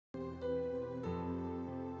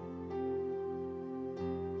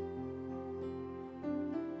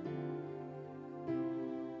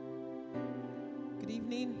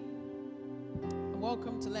evening and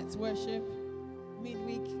welcome to Let's Worship,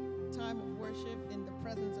 midweek time of worship in the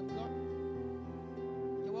presence of God.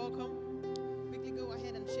 You're welcome. Quickly go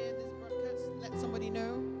ahead and share this broadcast. Let somebody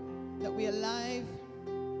know that we are live.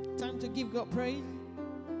 Time to give God praise.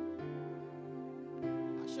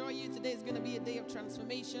 I assure you today is going to be a day of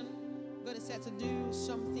transformation. God is set to do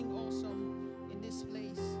something awesome in this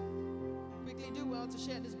place. Quickly do well to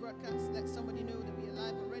share this broadcast. Let somebody know that we are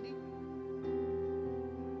live already.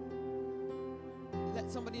 Let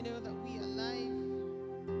somebody know that we are live.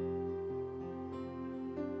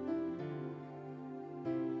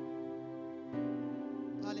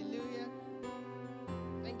 Hallelujah.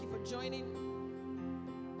 Thank you for joining.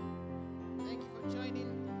 Thank you for joining.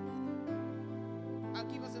 I'll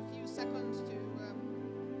give us a few seconds to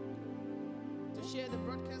share the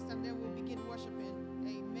broadcast and then we'll begin worshiping.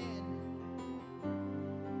 Amen.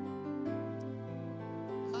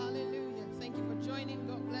 Hallelujah. Thank you for joining.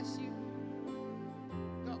 God bless you.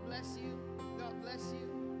 God bless you. God bless you.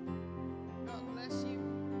 God bless you.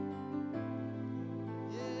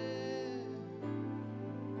 Yeah.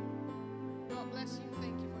 God bless you.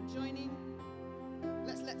 Thank you for joining.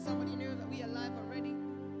 Let's let somebody know that we are live already.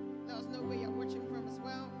 Let us know where you're watching from as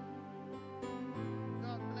well.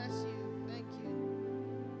 God bless you. Thank you.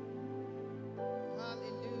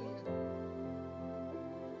 Hallelujah.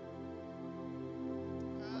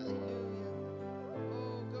 Hallelujah.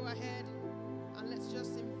 Oh, go ahead and let's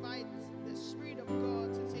just invite the Spirit of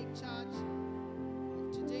God to take charge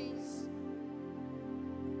of today's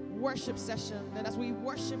worship session. That as we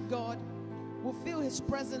worship God, we'll feel His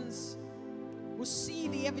presence. We'll see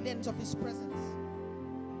the evidence of His presence.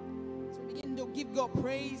 So begin to give God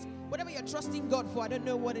praise. Whatever you're trusting God for, I don't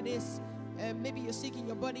know what it is. Maybe you're seeking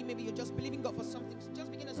your body. Maybe you're just believing God for something. So just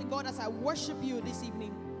begin to say, God, as I worship you this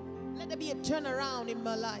evening, let there be a turnaround in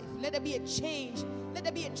my life. Let there be a change. Let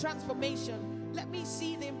there be a transformation. Let me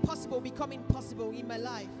see the impossible becoming possible in my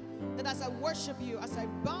life. That as I worship you, as I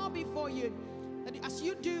bow before you, that as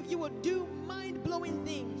you do, you will do mind-blowing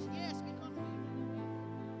things. Yes,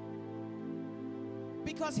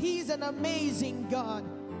 because He's an amazing God.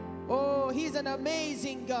 Oh, He's an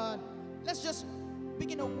amazing God. Let's just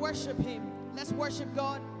begin to worship Him. Let's worship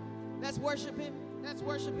God. Let's worship Him. Let's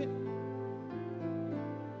worship Him.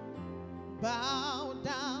 Bow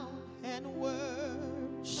down and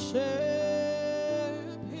worship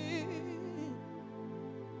Him.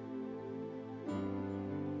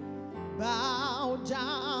 Bow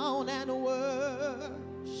down and worship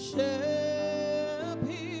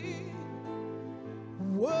Him.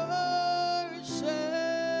 Worship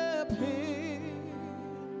Him.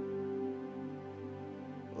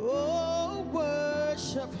 Oh,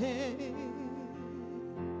 worship Him.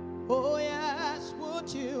 Oh, yes,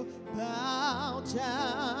 would you bow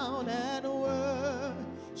down and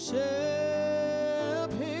worship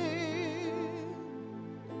Him?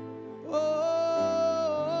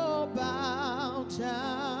 Oh, bow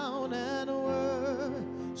down and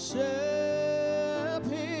worship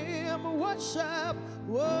Him. Worship,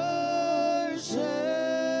 worship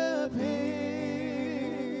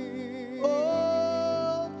Him.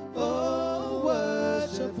 Oh,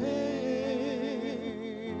 worship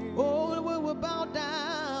Him. Oh, we will bow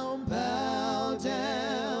down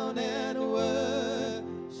and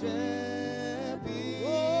worship Him.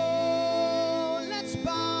 Oh, let's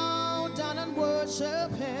bow down and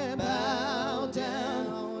worship Him. Bow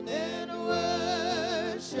down and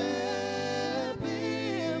worship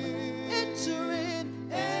Him. Enter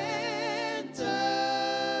in, enter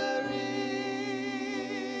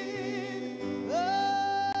in.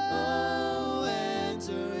 Oh,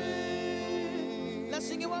 enter in. Let's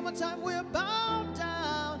sing it one more time. We're bowed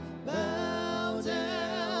down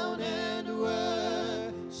and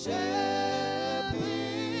worship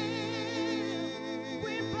Him.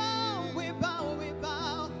 We bow, we bow, we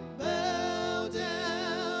bow, bow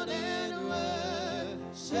down and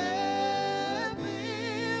worship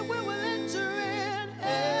Him. We will enter in,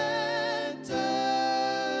 enter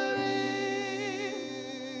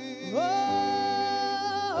in.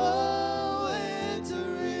 Oh,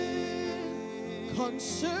 enter in.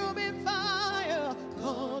 Consuming fire,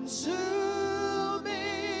 consuming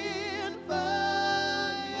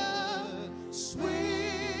fire,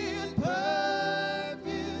 sweet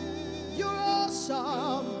perfume. You're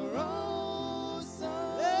awesome.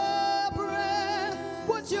 Breath,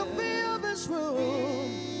 would you fill this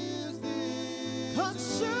room?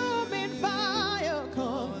 Consuming fire,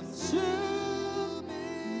 consuming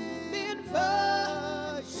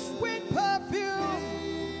fire, sweet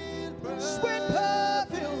perfume, sweet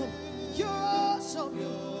perfume. You're awesome.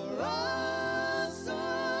 You're awesome.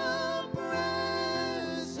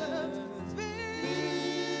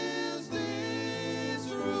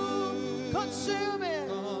 consuming,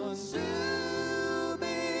 consuming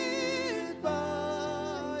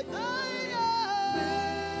fire.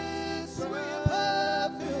 This sweet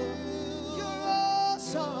perfume, you're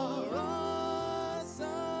awesome.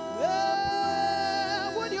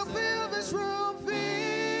 Yeah, would you fill this room?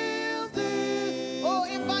 Fill this. Oh,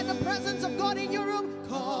 invite the presence of God in your room.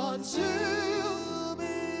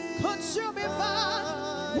 Consuming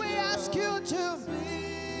fire. We ask you to,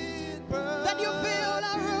 that you fill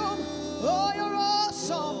our room. Oh, your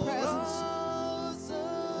awesome presence.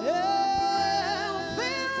 Yeah,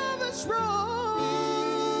 fill this room.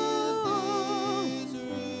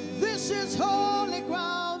 This is holy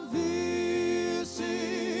ground. This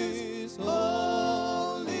is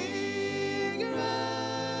holy ground.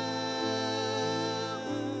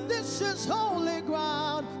 This is holy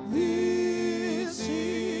ground. This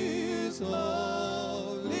is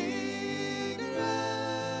holy ground.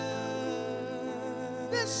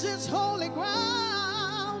 This is holy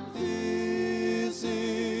ground. This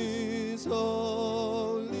is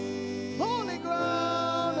Holy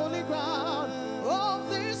ground, holy ground. Oh,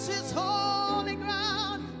 this is holy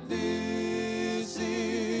ground. This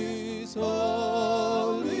is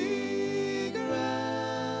holy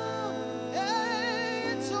ground.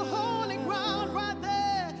 Hey, it's a holy ground right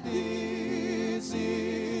there. This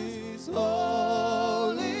is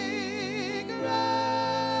Holy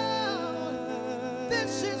ground.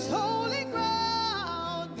 This is holy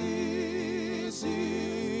ground. This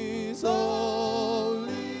is holy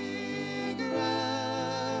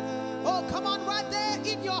ground. Oh, come on, right there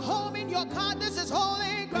in your home, in your car. This is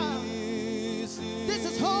holy ground. This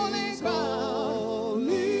is holy ground.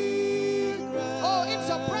 Holy ground. Oh, it's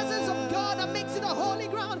the presence of God that makes it a holy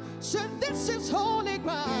ground. So this is holy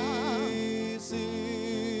ground. This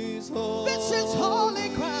is holy. This is holy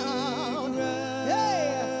ground.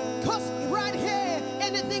 Yeah, cause right here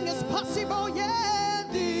anything is possible. Yeah,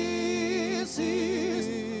 this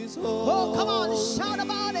is. Oh, come on, shout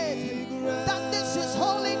about it. That this is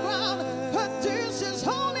holy ground. That this is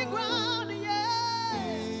holy ground. Yeah,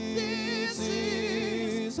 this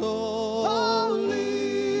is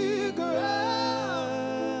holy ground.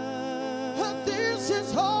 This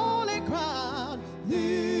is holy ground.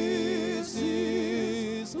 This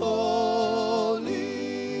is holy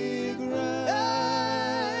ground.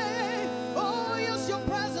 Hey, oh, yes, your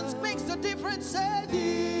presence makes the difference. Say,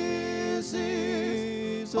 this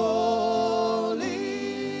is holy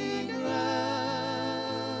ground.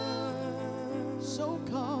 So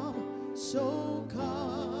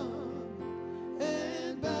come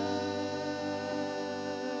and bow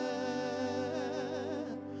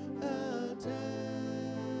down.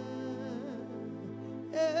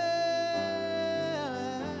 Yeah.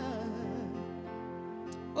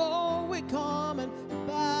 Oh, we come and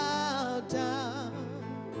bow down.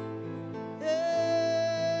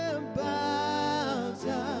 Yeah, bow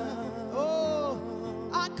down. Oh,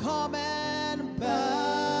 I come and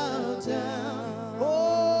bow down.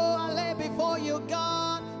 Oh, I lay before you,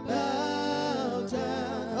 God. Bow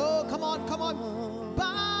down. Oh, come on, come on.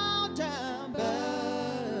 Bow down,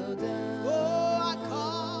 bow down. Oh, I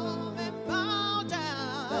come and bow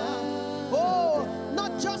down. Oh,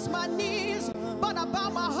 not just my knees, but I bow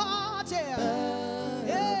my heart. Yeah.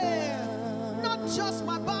 Yeah. Not just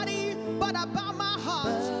my body, but I bow my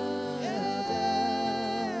heart.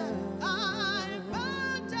 Yeah. I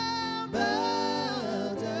bow down,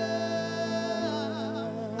 bow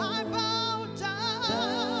down. I bow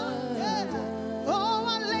down. Yeah. Oh,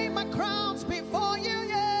 I lay my crowns before you.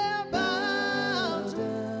 Yeah, bow.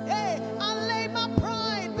 Yeah. I lay my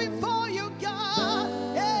pride before you, God.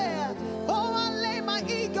 Yeah. Oh, I lay my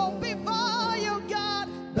ego before you, God.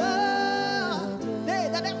 Bow. Yeah.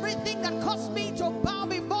 That everything that caused me to bow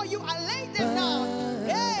before you, I lay them down.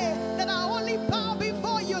 Yeah. That I only bow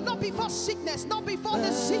before you, not before sickness, not before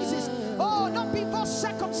diseases, oh, not before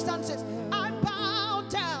circumstances. I bow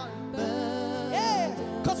down. Yeah.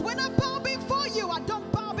 Because when I bow before you, I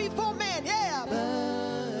don't bow before men. Yeah.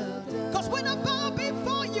 Because when I bow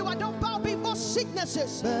before you, I don't bow before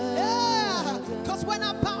sicknesses. Yeah. Because when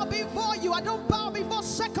I bow before you, I don't bow before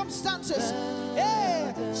circumstances.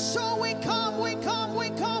 Yeah. So we come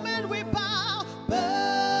and we bow,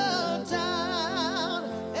 bow down.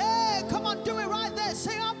 Hey, come on, do it right there.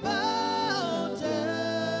 Say, I bow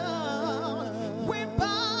down. We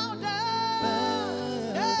bow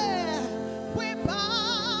down. Yeah. We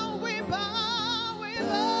bow, we bow, we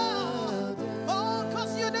bow. Oh,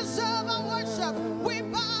 because you deserve our worship. We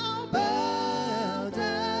bow, bow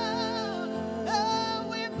down. Yeah,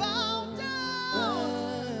 we bow down.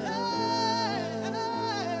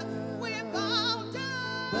 Yeah, we bow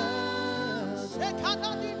down.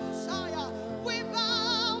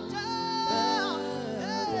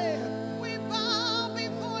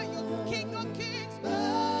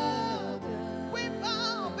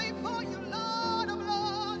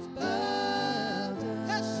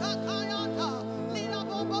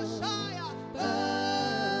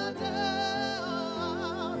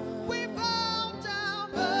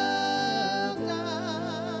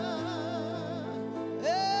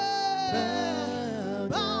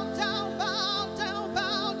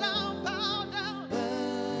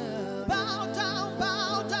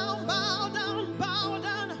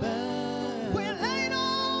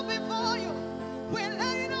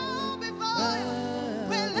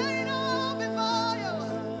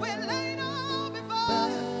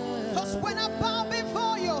 Cause when I bow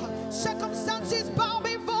before you, circumstances bow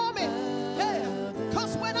before me. Hey,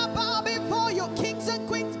 cause when I bow before you, kings and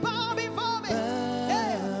queens bow before me.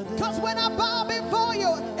 Hey, cause when I bow before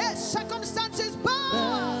you, hey, circumstances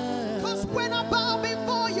bow. Cause when I bow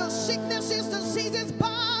before you, sicknesses, diseases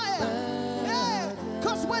bow. Hey,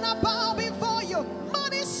 cause when I bow before you,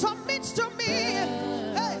 money submits to me.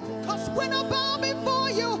 Hey, cause when I bow before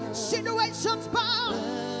you, situations bow.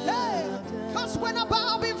 Hey, cause when I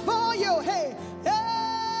bow before you, hey, hey,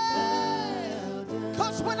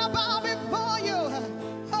 cause when I bow before you,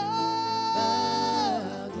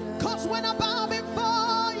 oh, cause when I bow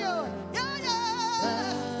before you, yeah, yeah,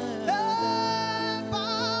 hey,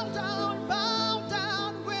 bow down,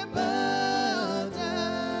 we bow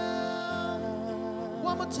down.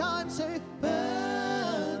 One more time, say,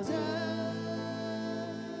 bow down.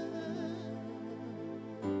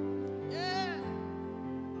 Yeah.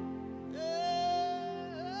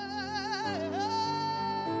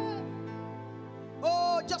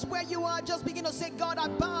 Oh, just where you are, just begin to say, God, I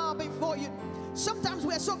bow before you. Sometimes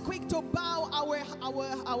we're so quick to bow our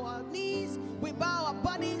knees, we bow our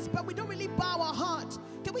bodies, but we don't really bow our heart.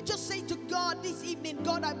 Can we just say to God this evening,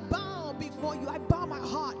 God, I bow before you, I bow my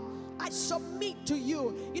heart, I submit to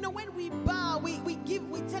you. You know, when we bow, we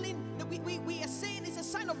are saying it's a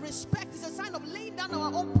sign of respect, it's a sign of laying down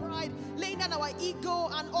our own pride, laying down our ego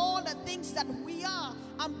and all the things that we are,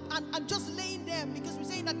 and just laying them, because we're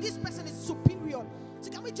saying that this person is superior. So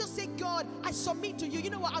can we just say, God, I submit to you. You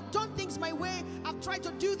know what? I've done things my way. I've tried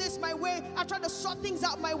to do this my way. I've tried to sort things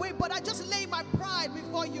out my way. But I just lay my pride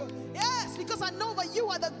before you. Yes, because I know that you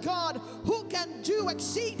are the God who can do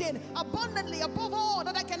exceeding abundantly above all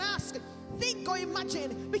that I can ask, think, or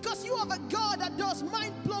imagine. Because you are the God that does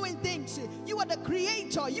mind-blowing things. You are the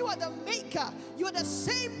creator. You are the maker. You are the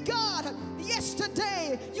same God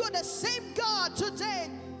yesterday. You are the same God today.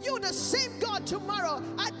 You're the same God tomorrow.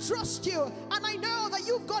 I trust you, and I know that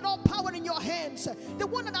you've got all power in your hands. The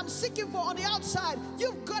one that I'm seeking for on the outside,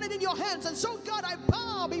 you've got it in your hands. And so, God, I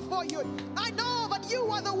bow before you. I know that you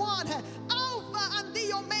are the one, Alpha and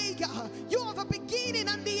the Omega. You are the beginning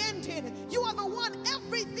and the ending. You are the one,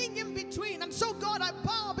 everything in between. And so, God, I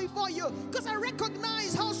bow before you because I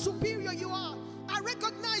recognize how superior you are. I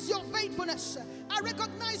recognize your faithfulness. I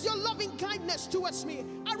recognize your loving kindness towards me.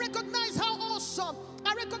 I recognize how awesome.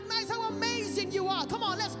 I recognize how amazing you are. Come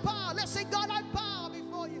on, let's bow. Let's say, God, I bow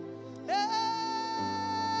before you.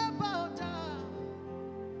 Yeah, bow down.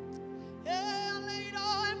 Yeah, I lay it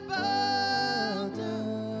all and bow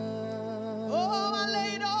down. Oh, I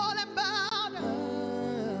lay it all and bow down.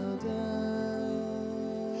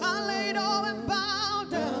 I lay it all and bow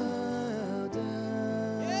down.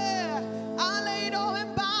 Yeah, I lay it all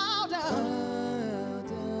and bow down.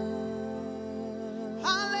 I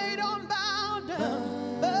lay it all and bow down.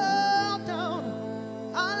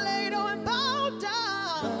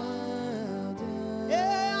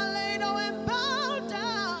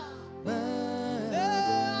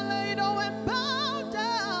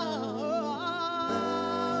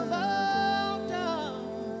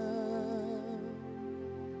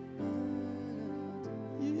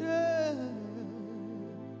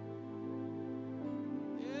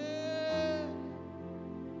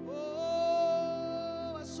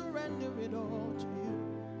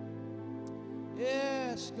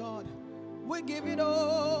 God, we give it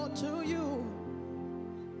all to you.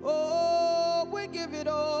 Oh, we give it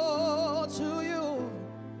all to you.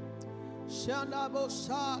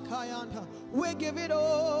 We give it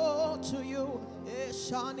all to you.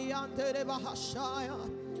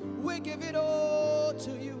 We give it all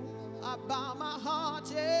to you. I bow my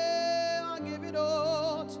heart, yeah, I give it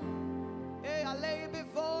all to you. Hey, I lay it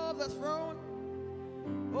before the throne.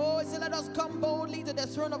 Oh, so let us come boldly to the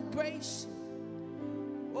throne of grace.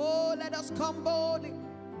 Oh, let us come boldly.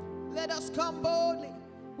 Let us come boldly.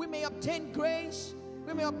 We may obtain grace.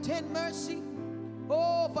 We may obtain mercy.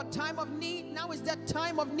 Oh, for time of need. Now is that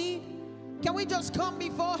time of need. Can we just come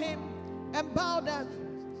before him and bow down?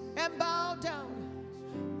 And bow down.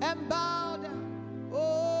 And bow down.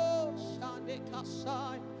 Oh, Shande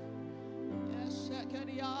Kasai. Yes,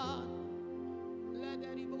 Sekeria. Let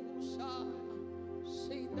any Bohusai.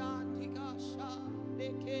 Sindan Tikasha.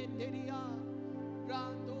 Lekenderia.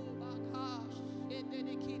 Rando Bakash.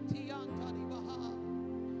 Shedekiti Antaribaha.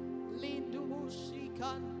 Lindu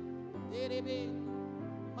Mushikan. Derebe.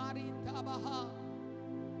 Marintabaha.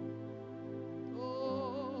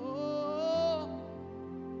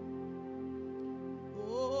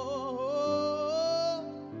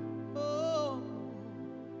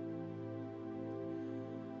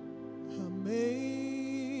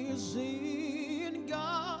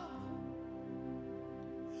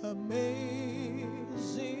 Amazing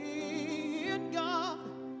God,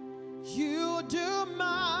 you do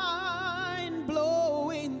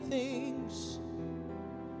mind-blowing things.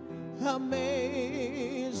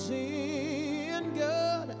 Amazing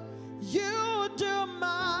God, you do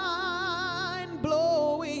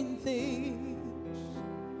mind-blowing things.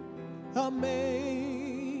 Amazing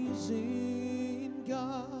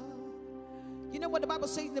God. You know what the Bible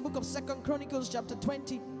says in the book of 2 Chronicles chapter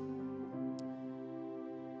 20?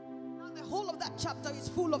 Now the whole of that chapter is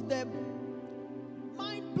full of the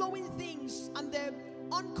mind-blowing things and the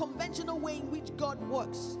unconventional way in which God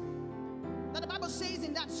works. Now the Bible says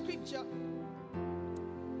in that scripture,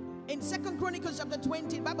 in 2 Chronicles chapter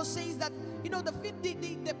 20, the Bible says that, you know, the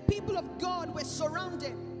people of God were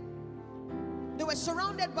surrounded. They were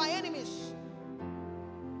surrounded by enemies.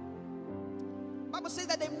 The Bible says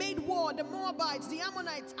that they made war. The Moabites, the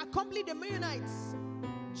Ammonites, accompanied the Meunites,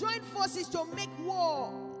 joined forces to make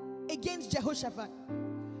war against Jehoshaphat.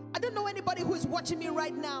 I don't know anybody who is watching me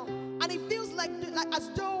right now, and it feels like as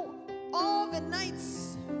though all the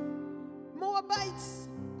Knights, Moabites,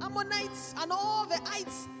 Ammonites, and all the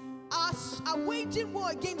ites are waging war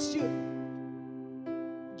against you.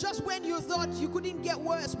 Just when you thought you couldn't get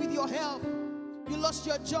worse with your health, you lost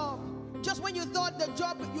your job. Just when you thought the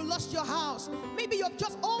job, you lost your house. Maybe you've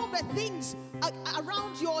just all the things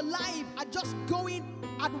around your life are just going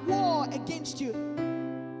at war against you.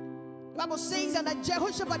 The Bible says that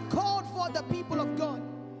Jehoshaphat called for the people of God,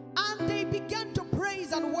 and they began to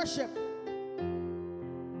praise and worship.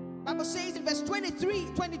 The Bible says in verse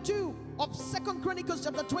 22 of 2 Chronicles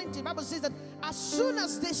chapter 20, the Bible says that as soon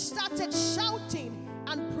as they started shouting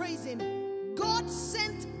and praising, God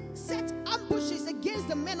set ambushes against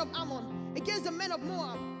the men of Ammon, against the men of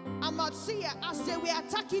Moab and Mount Seir as they were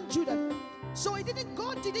attacking Judah. So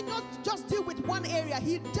God did not just deal with one area,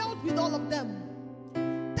 he dealt with all of them.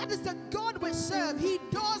 That is the God we serve. He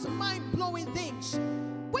does mind-blowing things.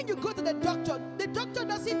 When you go to the doctor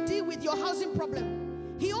doesn't deal with your housing problem.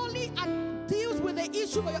 He only deals with the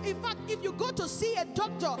issue. In fact, if you go to see a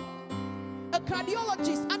doctor, a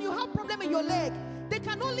cardiologist, and you have a problem in your leg, they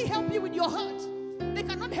can only help you with your heart. They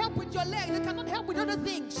cannot help with your leg. They cannot help with other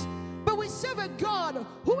things. But we serve a God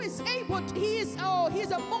who is able to, he's a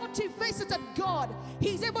multifaceted God.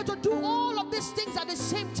 He's able to do all of these things at the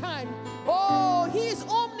same time. Oh, he is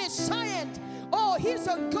omniscient. Oh, he's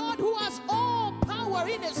a God who has all power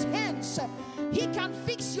in his hands. He can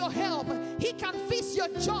fix your health. He can fix your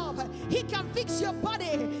job. He can fix your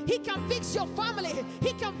body. He can fix your family.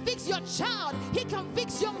 He can fix your child. He can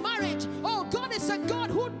fix your marriage. Oh, God is a God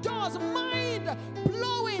who does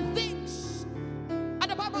mind-blowing things. And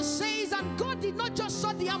the Bible says, and God did not just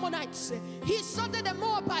sort the Ammonites. He sorted the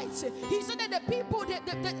Moabites. He sorted the people,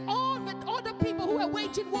 all the other people who were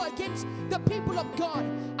waging war against the people of God.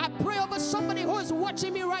 I pray over somebody who is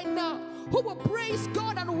watching me right now, who will praise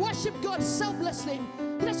God and worship God selflessly.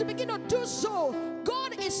 And as you begin to do so,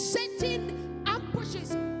 God is setting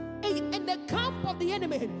ambushes in the camp of the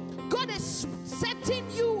enemy. God is setting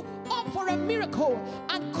you up for a miracle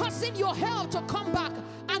and causing your health to come back.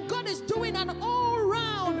 And God is doing an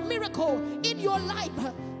all-round miracle in your life.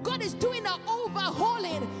 God is doing an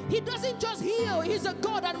overhauling. He doesn't just heal. He's a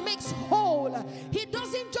God that makes whole. He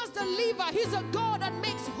doesn't just deliver. He's a God that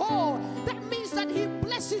makes whole. That means that he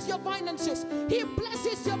blesses your finances. He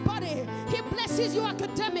blesses your body. He blesses your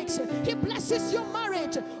academics. He blesses your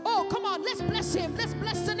marriage. Oh, come on. Let's bless him. Let's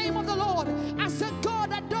bless the name of the Lord as a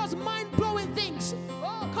God that does mind-blowing things.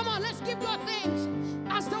 Oh, come on. Let's give God thanks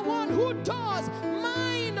as the one who does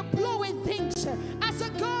mind-blowing things. As a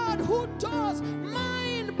God who does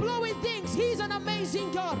mind-blowing things. He's an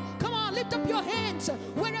amazing God. Come on, lift up your hands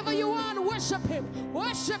wherever you are and worship him.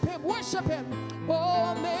 Worship him, worship him.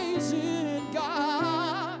 Oh, amazing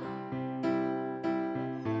God.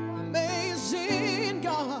 Amazing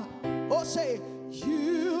God. Oh, say,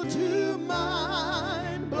 you do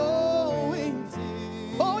mind-blowing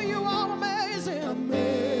things. Oh, you are amazing.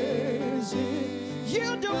 Amazing.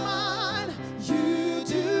 You do mind. You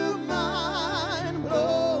do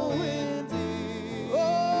mind-blowing things.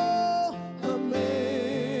 Oh,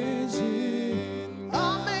 amazing.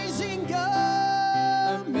 Amazing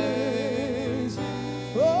God. Amazing.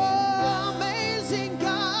 Oh, amazing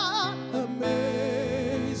God.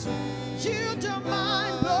 Amazing. You do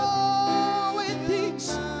mind-blowing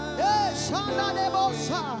things. Yes,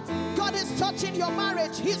 God is touching your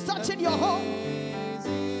marriage. He's touching your home.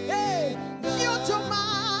 Hey, you do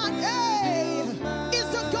mind. Hey, he's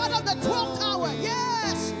the God of the 12th hour.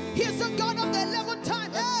 Yes, he's the God of the 11th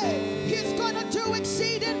time. Hey, he's going to do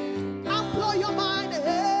exceeding and blow your mind.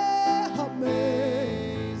 Hey,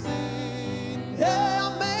 amazing. Hey,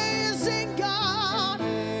 amazing.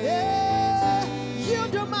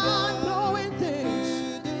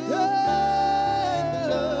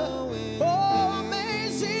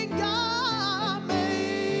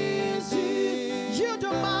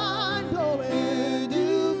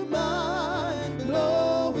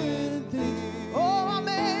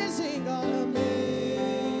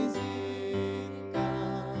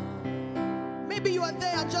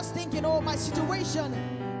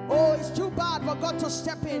 hard for God to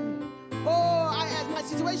step in. My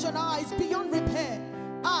situation is beyond repair.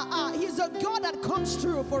 He's a God that comes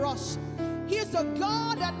through for us. He's a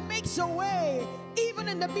God that makes a way even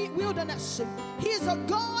in the wilderness. He's a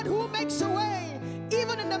God who makes a way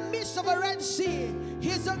even in the midst of a Red Sea.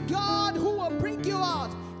 He's a God who will bring you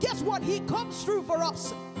out. Guess what? He comes through for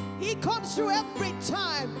us. He comes through every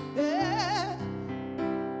time. Yeah.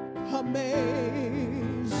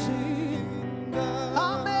 Amazing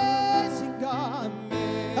God. Amazing God.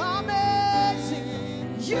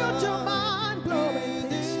 Amazing. You do mind-blowing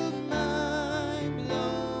things.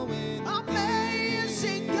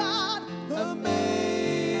 Amazing God.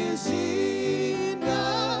 Amazing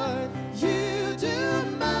God. You do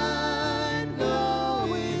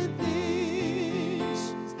mind-blowing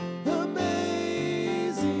things.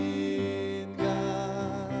 Amazing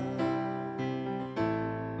God.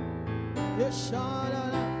 Yes,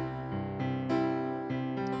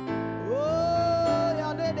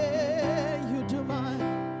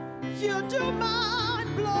 you do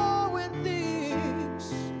mind-blowing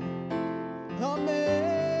things.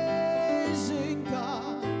 Amazing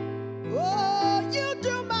God. Oh, you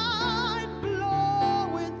do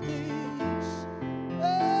mind-blowing things.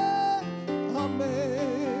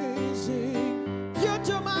 Amazing. You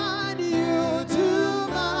do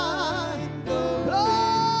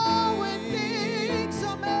mind-blowing things.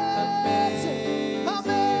 Amazing.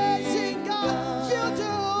 Amazing God.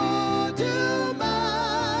 You do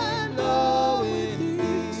mind-blowing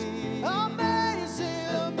things.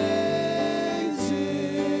 Amazing.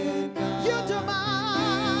 Amazing. You do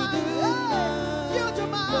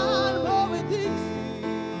mind-blowing things.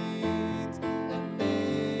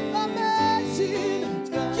 Amazing.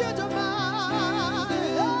 You do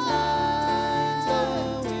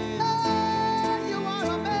you are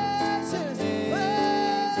amazing.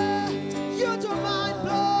 You do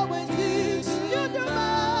mind-blowing things. You do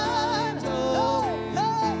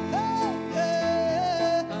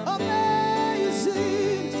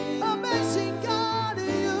amazing. Amazing God,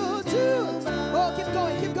 you do. Oh, keep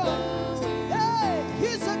going, keep going. Hey,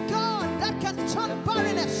 he's a God that can turn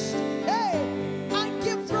barrenness. Hey, and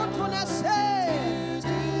give fruitfulness. Hey,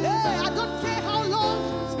 I don't care how long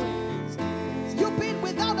you've been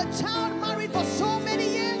without a child, married for so many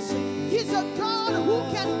years. He's a God who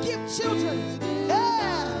can give children.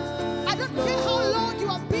 Yeah. I don't care how long you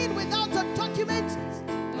have been without a document.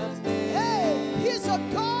 Hey, he's a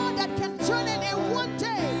God that can turn it in one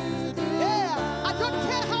day. Yeah. I don't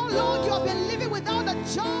care how long you have been living without a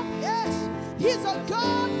job. Yes. He's a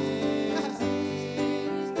God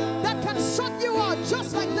that can sort you out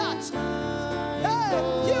just like that. Hey,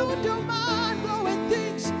 you do mind-blowing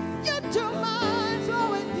things. You do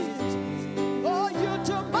mind-blowing things. Oh, you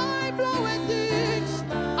do mind-blowing things.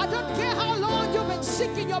 I don't care how long you've been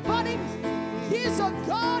sick in your body. He's a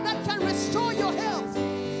God that can restore your health.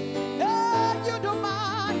 Hey, you do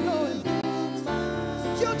mind-blowing.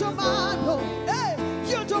 You do mind-blowing. Hey,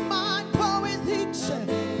 you do mind-blowing things.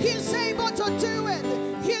 He's able to do it.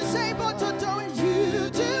 He's able to do it. You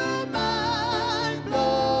do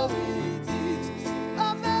mind-blowing things.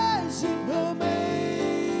 Amazing,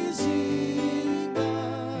 amazing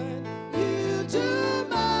God. You do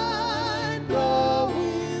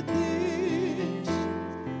mind-blowing things.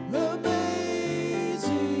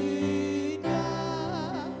 Amazing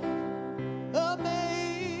God.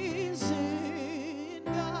 Amazing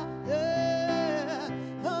God. Yeah.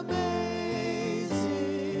 Amazing.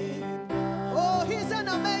 Oh, he's an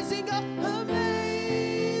amazing God.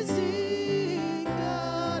 Amazing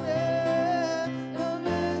God. Yeah.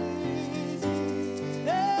 Amazing.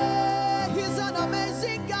 Yeah. He's an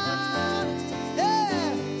amazing God.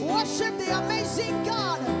 Yeah. Worship the amazing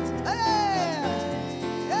God. Yeah.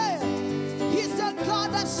 Yeah. He's the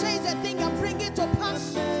God that says a thing and bring it to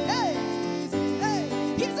pass. Hey. Hey.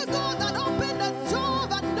 He's the God that opened the door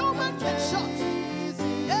that no man can shut.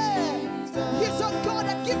 Yeah. He's a God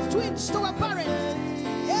that gives twins to a barren.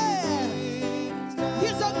 Yeah.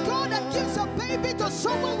 He's a God that gives a baby to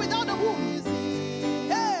someone without a womb.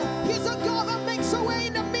 Yeah. He's a God that makes a way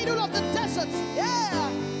in the middle of the desert. Yeah.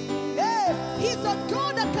 Yeah. He's a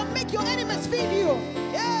God that can make your enemies feed you.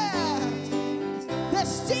 Yeah. The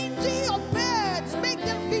stingy of birds, make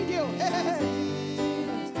them feed you. Yeah.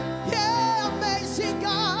 Yeah, amazing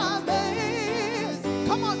God. Amazing.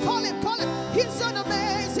 Come on, call him, call him. He's an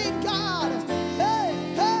amazing God. Hey,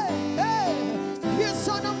 hey, hey. He's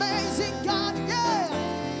an amazing God. Yeah.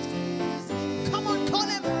 Come on, call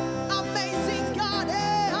him. Amazing God.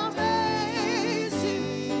 Hey, amazing.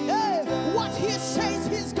 Hey, what he says,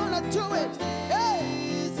 he's gonna do it. Hey,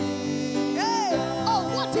 hey. Oh,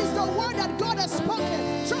 what is the word that God has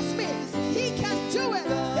spoken? Trust me, he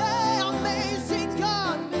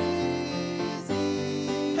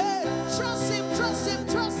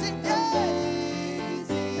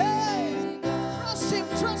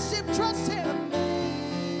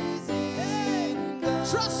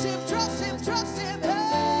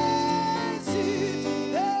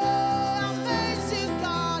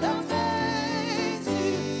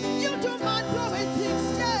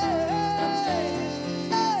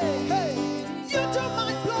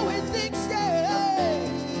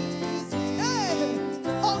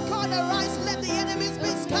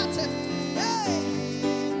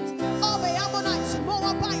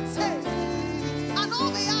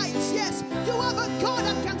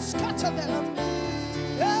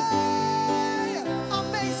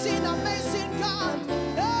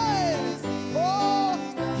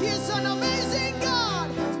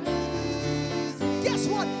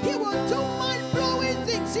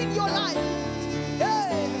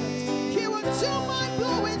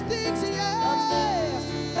blowing things, yeah.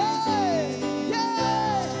 Hey,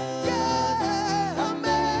 yeah, yeah.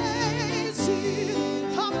 Amazing,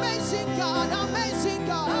 amazing God, amazing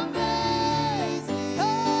God. Hey,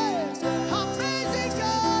 amazing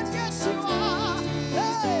God, yes you are.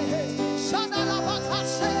 Hey,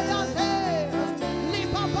 Shadalabakaseyante,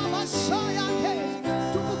 Lipapabasayante,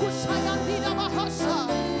 Tukukusayandinabahasa.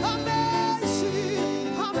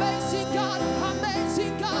 Amazing, amazing God,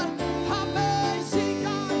 amazing God, amazing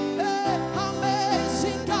God, hey,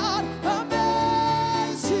 amazing God,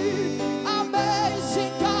 amazing,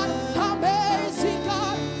 amazing God, amazing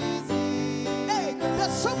God. Hey,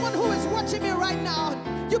 there's someone who is watching me right now.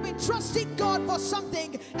 You've been trusting God for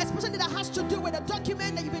something, especially that has to do with a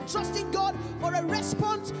document, that you've been trusting God for a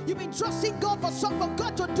response. You've been trusting God for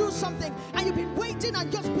God to do something, and you've been waiting and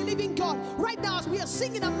just believing God. Right now, as we are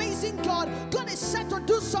singing Amazing God, God is set to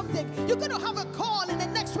do something. You're going to have a call in the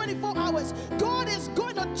next 24 hours. God is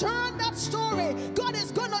going to turn that story. God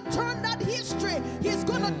is going to turn that history. He's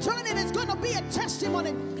going to turn it. It's going to be a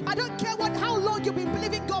testimony. I don't care how long you've been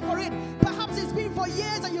believing God for it. Perhaps it's been for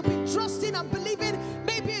years and you've been trusting and believing.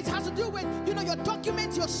 Maybe it has to do with, your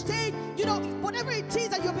documents, your state, whatever it is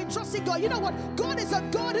that you've been trusting God. You know what? God is a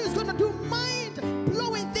God who's going to do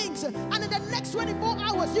mind-blowing things. And in the next 24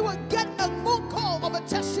 hours, you will get a phone call of a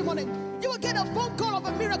testimony. You will get a phone call of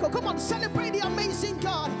a miracle. Come on, celebrate the amazing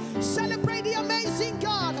God. Celebrate the amazing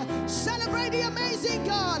God. Celebrate the amazing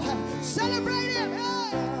God. Celebrate Him.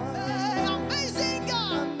 Hey, hey, amazing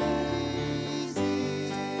God.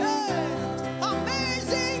 Hey,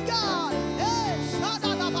 amazing God. Hey,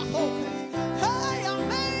 hey,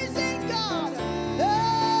 amazing God.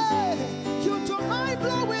 Hey, you do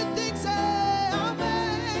mind-blowing things. Hey,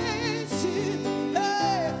 amazing.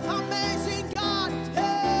 Hey, amazing God.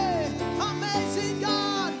 Hey, amazing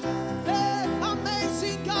God. Hey,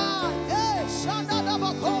 amazing God. Hey,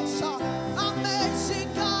 Shanadabakosa.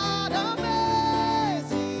 Amazing God.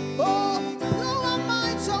 Amazing. Oh, blow our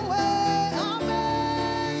minds away.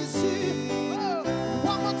 Amazing. Oh,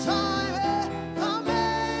 one more time. Hey,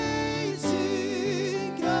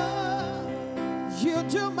 amazing God. You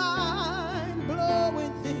do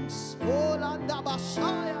mind-blowing things. Oh,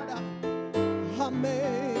 Landabashayada.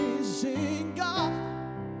 Amazing God.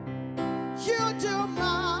 You do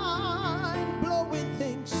mind-blowing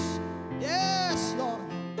things. Yes, Lord.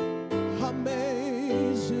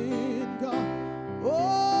 Amazing God.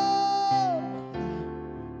 Oh,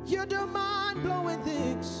 you do mind-blowing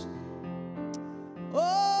things.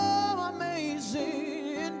 Oh,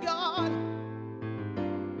 amazing God.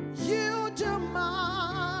 You do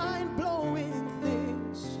mind-blowing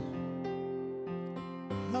things.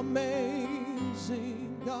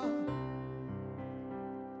 Amazing God.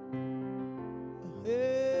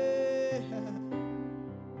 Hey.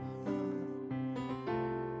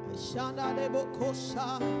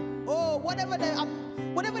 Oh, whatever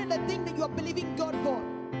the thing that you are believing God for,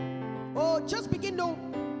 oh, just begin to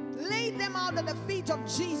lay them out at the feet of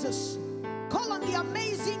Jesus. Call on the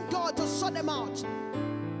amazing God to sort them out.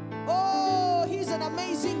 Oh, He's an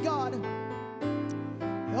amazing God.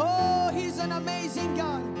 Oh, He's an amazing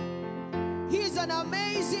God. He's an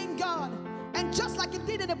amazing God. And just like He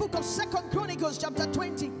did in the book of 2 Chronicles chapter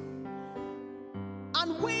 20,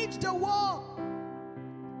 and waged a war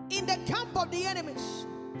in the camp of the enemies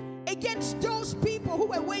against those people who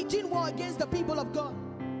were waging war against the people of God.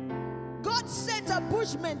 God sent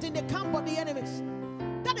ambushment in the camp of the enemies.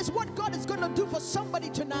 That is what God is going to do for somebody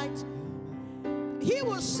tonight. He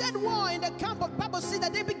will send war in the camp of, Bible says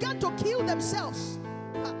that they began to kill themselves.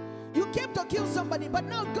 You came to kill somebody, but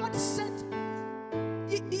now God sent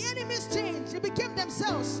the enemies changed. They became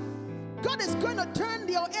themselves. God is going to turn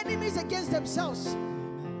your enemies against themselves.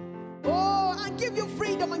 Oh, and give you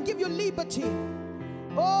freedom and give you liberty.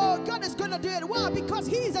 Oh, God is going to do it. Why? Because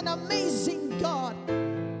He is an amazing God.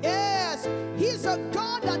 Yes, He's a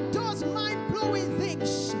God that does mind-blowing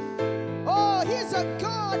things. Oh, He's a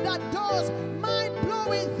God that does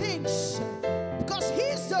mind-blowing things. Because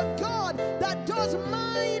He's a God that does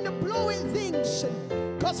mind-blowing things.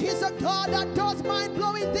 Because He's a God that does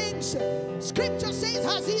mind-blowing things. Scripture says,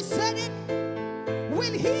 has He said it?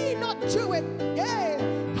 Will He not do it? Yeah.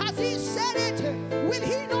 Has He said it? Will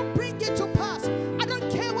He not bring it to pass? I don't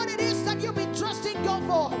care what it is that you've been trusting God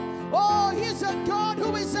for. Oh, He's a God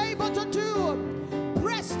who is able to do.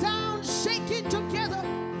 Press down, shaking together,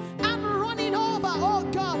 and running over. Oh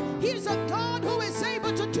God, He's a God who is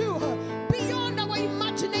able to do beyond our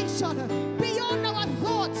imagination, beyond our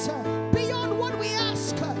thoughts, beyond what we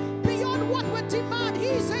ask, beyond what we demand.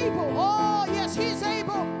 He's able. Oh yes, He's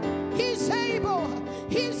able. He's able.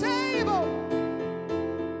 He's able.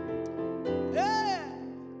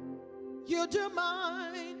 You do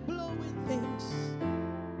mind-blowing things.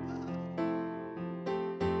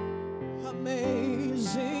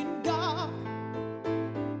 Amazing God.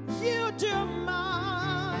 You do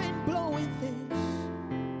mind-blowing things.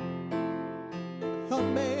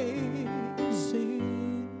 Amazing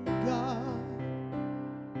God.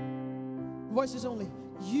 Voices only.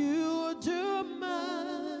 You do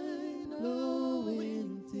mind-blowing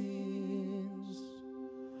things.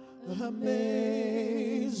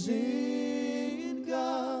 Amazing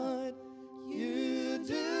God. You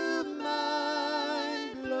do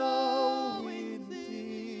mind-blowing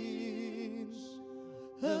things.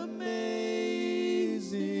 Amazing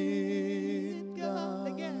God.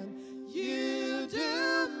 Again. You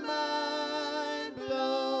do mind-blowing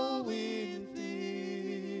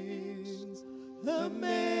things.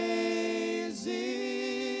 Amazing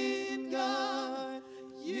God.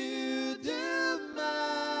 You do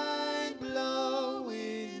mind-blowing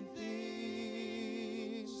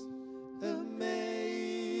things. Amazing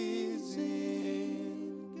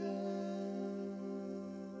God.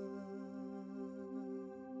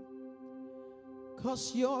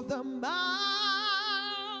 'Cause you're the mighty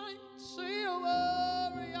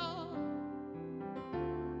warrior,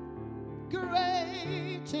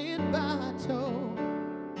 great in battle.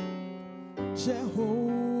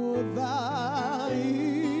 Jehovah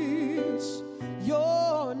is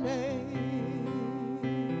your name.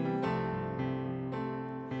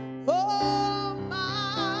 Oh,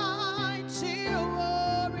 mighty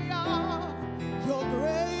warrior, you're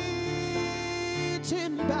great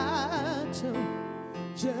in battle.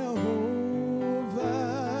 Jehovah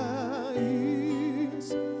is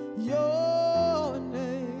your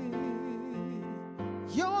name.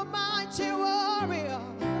 You're mighty warrior,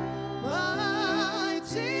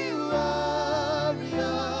 mighty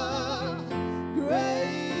warrior,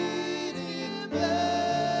 great in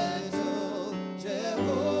battle.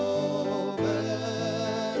 Jehovah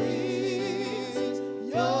is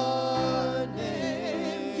your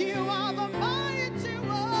name. You are the mighty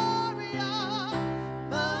warrior,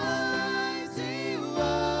 mighty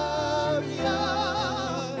warrior,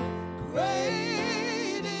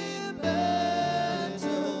 great in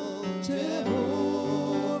battle.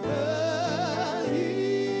 Jehovah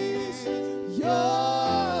is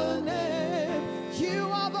your name. You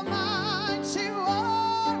are the mighty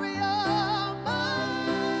warrior,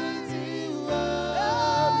 mighty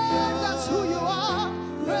warrior. That's who you are.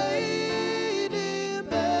 Great in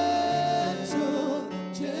battle.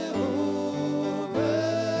 Jehovah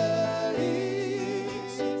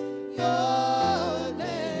is your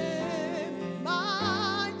name.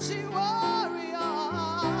 Mighty warrior,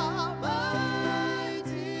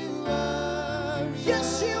 mighty warrior. Yes,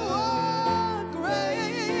 you are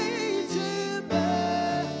great in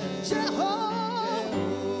battle. Jehovah,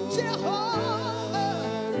 Jehovah,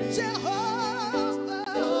 Jehovah.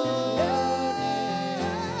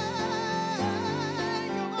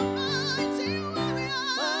 You're a mighty warrior,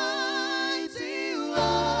 mighty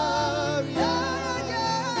warrior,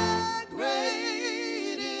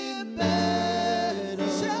 great in battle.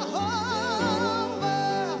 Jehovah,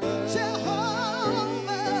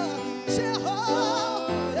 Jehovah, Jehovah.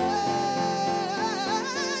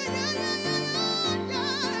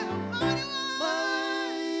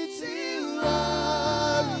 Mighty warrior.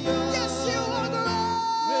 Yes, you are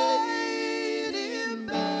great in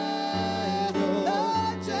battle.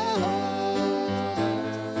 Jehovah.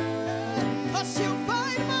 'Cause you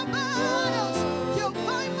fight my battles, you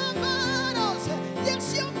fight my battles. Yes,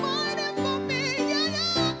 you're fighting for me. Yeah,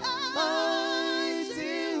 yeah.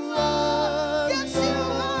 Mighty warrior. Yes, you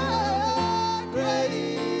are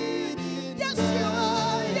great. Yes, you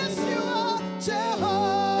are. Yes, you are.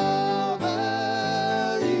 Jehovah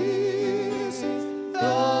is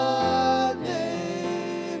your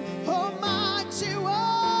name. Oh, mighty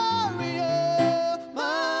warrior,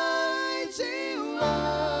 mighty warrior,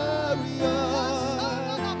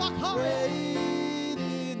 great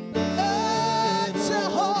in battle.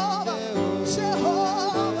 Jehovah,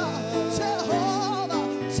 Jehovah, Jehovah,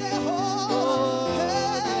 Jehovah.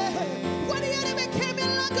 Hey, when the enemy came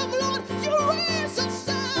in like a flood, you raised a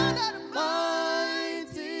standard.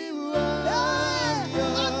 Mighty warrior.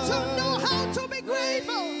 I don't know how to be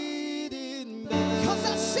grateful, 'cause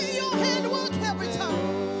I see your hand work every time.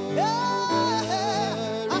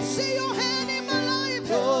 Yeah, I see your hand in my life.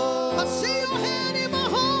 I see your hand in my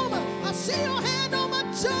home. I see your hand on my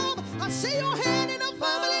job. I see your hand in the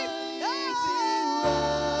family.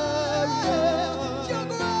 You're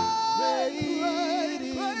great, great,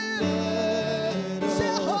 great.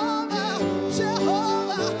 Jehovah,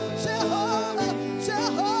 Jehovah, Jehovah,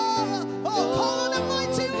 Jehovah. Oh, call on the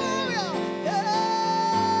mighty warrior.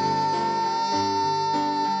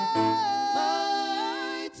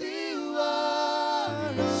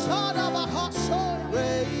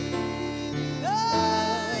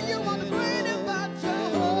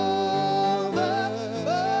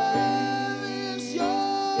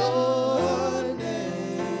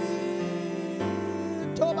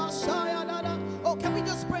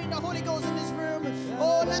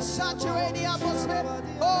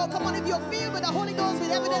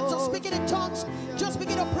 hands or speaking in tongues, just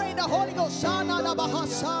begin to pray in the Holy Ghost.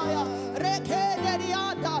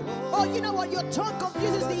 Oh, you know what? Your tongue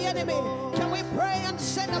confuses the enemy. Can we pray and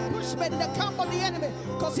send a bushman in the camp of the enemy?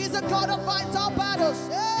 Because he's a God who fights our battles.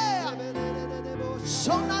 Yeah.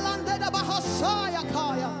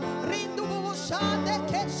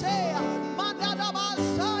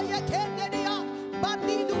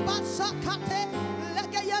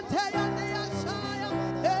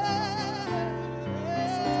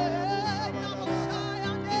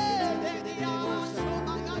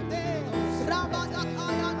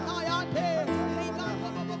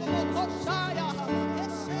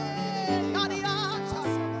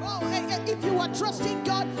 If you are trusting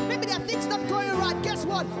God, maybe there are things not going right. Guess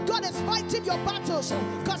what? God is fighting your battles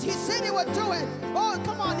because He said He would do it. Oh,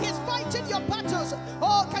 come on. He's fighting your battles.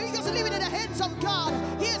 Oh, can you just leave it in the hands of God?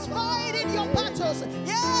 He is fighting your battles.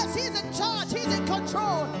 Yes, He's in charge. He's in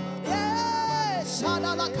control. Yes.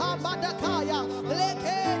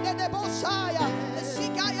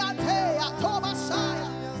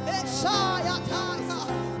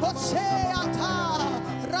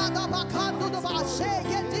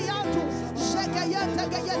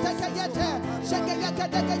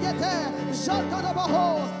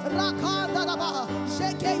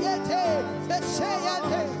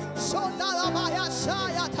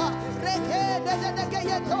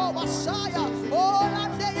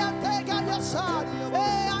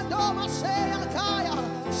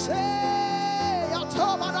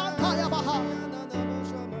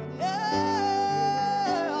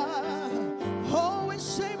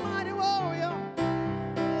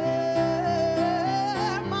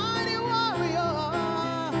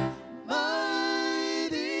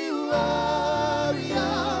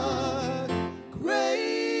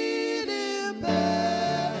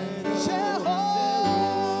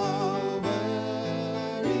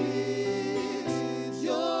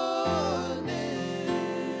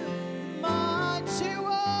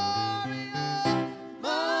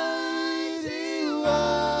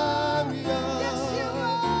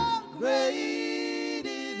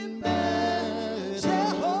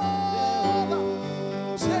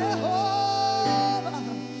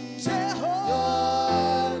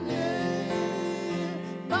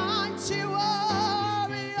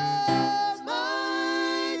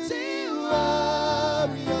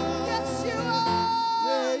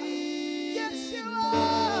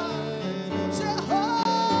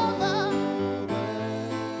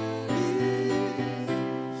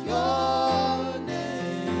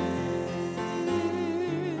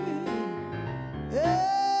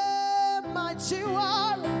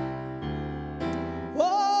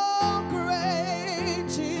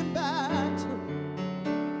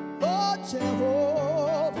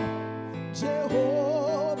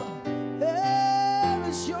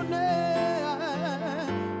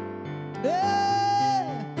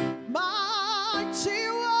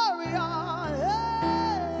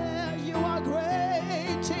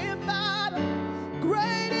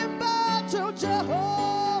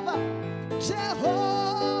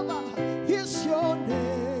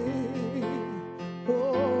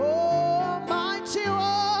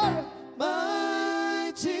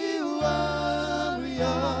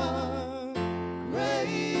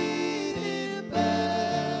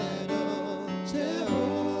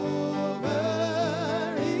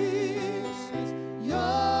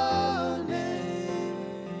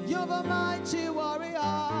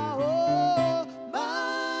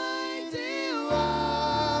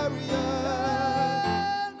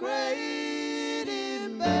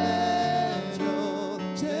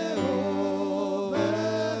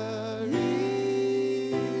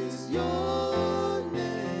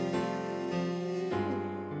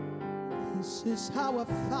 This is how I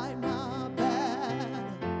fight my battle.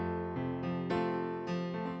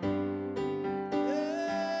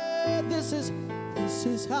 Yeah, this is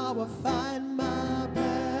how I fight my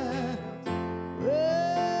battle. Yeah,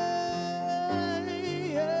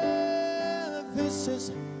 this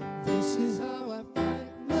is how I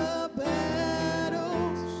fight my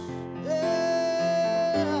battles.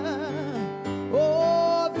 Yeah.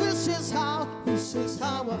 Oh, this is how I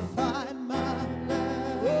fight my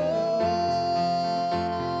battle.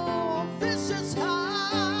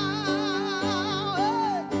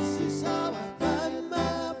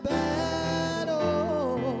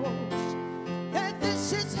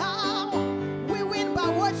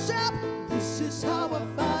 This is how I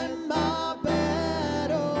fight my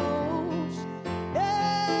battles.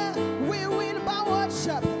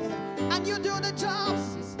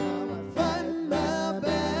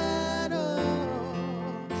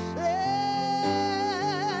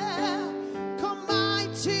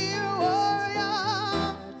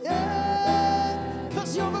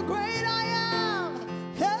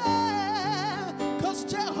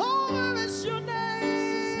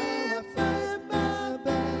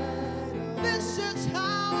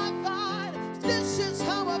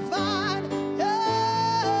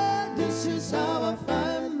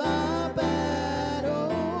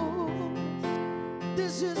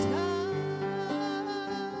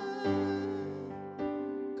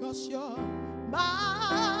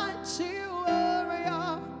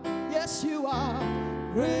 Yes, you are.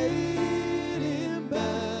 Great in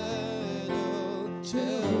battle,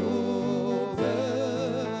 Jehovah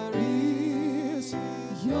is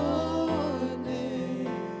your name.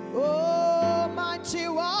 Oh, mighty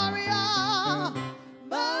warrior,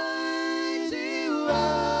 Mighty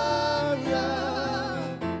warrior,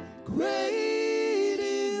 great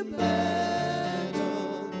in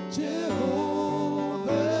battle,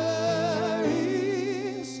 Jehovah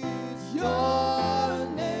is your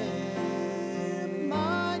name.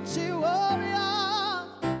 mighty warrior.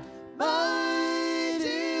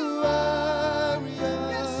 Mighty warrior,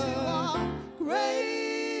 Yes, you are.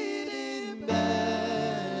 great in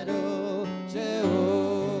battle,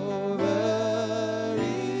 Jehovah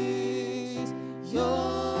is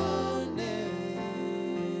your name.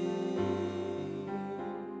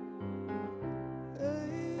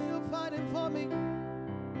 Hey, you're fighting for me.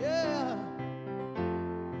 Yeah,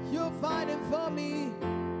 you're fighting for me.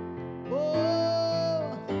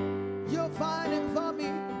 Oh, you're fighting for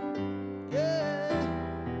me. Yeah.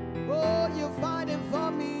 Oh, you're fighting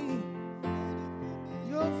for me.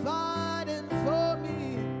 You're fighting for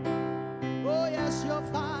me. Oh, yes, you're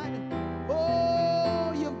fighting.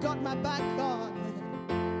 Oh, you've got my back, God.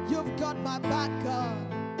 You've got my back, God.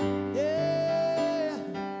 Yeah.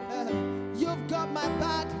 You've got my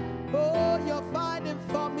back. Oh, you're fighting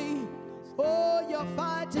for me. Oh, you're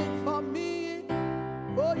fighting for me.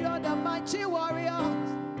 Oh, you're the mighty warrior.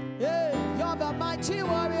 Yeah, you're the mighty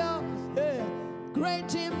warrior. Yeah,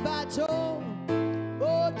 great in battle.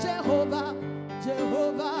 Oh, Jehovah,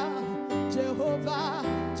 Jehovah, Jehovah,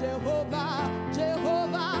 Jehovah,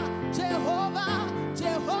 Jehovah, Jehovah,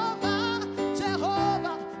 Jehovah,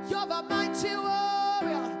 Jehovah. You're the mighty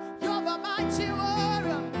warrior. You're the mighty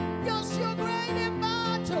warrior. Yes, you're great in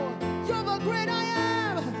battle. You're the great I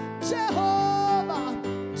am. Jehovah,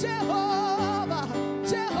 Jehovah,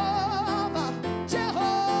 Jehovah,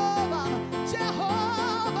 Jehovah,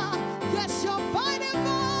 Jehovah. Yes, you're fighting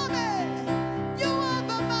for me. You are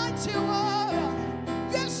the mighty warrior.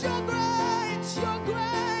 Yes, you're great, you're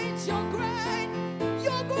great, you're great.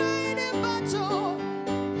 You're great in battle.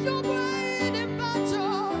 You're great in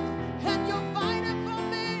battle. And you're fighting for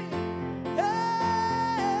me. Hey,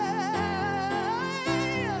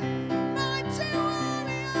 mighty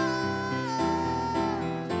warrior.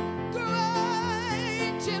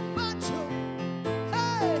 Great in battle.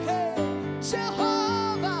 Hey, hey,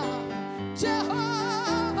 Jehovah,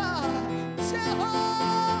 Jehovah,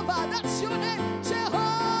 Jehovah, that's your name,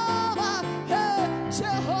 Jehovah, hey,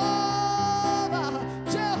 Jehovah,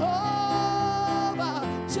 Jehovah,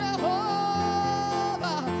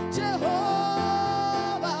 Jehovah, Jehovah,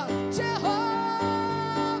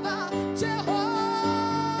 Jehovah,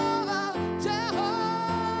 Jehovah,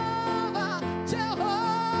 Jehovah,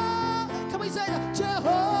 Jehovah. Can we say that?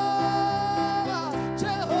 Jehovah,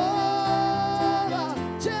 Jehovah,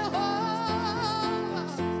 Jehovah,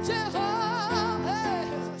 Jehovah, hey,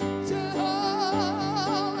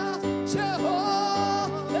 Jehovah,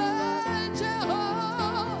 Jehovah, hey,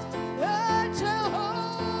 Jehovah, hey,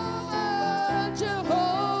 Jehovah,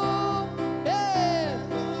 Jehovah, hey,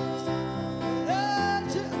 hey,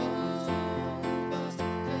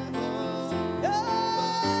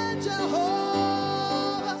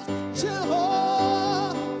 Jehovah,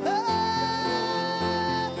 Jehovah,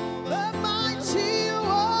 the mighty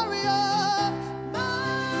warrior,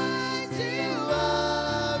 mighty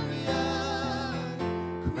Warrior,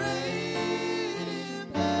 great in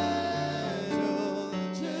battle,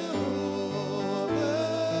 Jehovah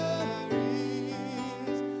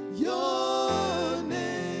is your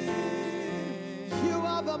name. You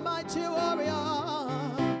are the mighty warrior.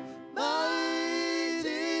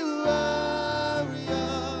 Mighty warrior,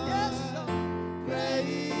 Yes, Lord.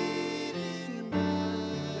 great in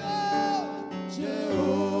battle,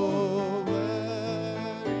 Jehovah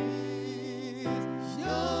is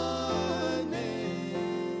your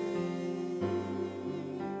name.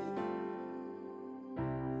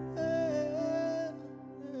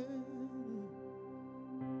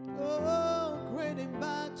 Oh, great in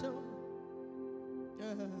battle.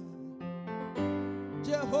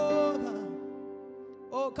 Jehovah.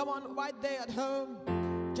 Oh, come on, right there at home.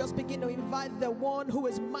 Just begin to invite the one who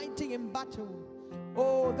is mighty in battle.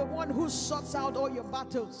 Oh, the one who sorts out all your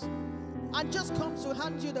battles and just comes to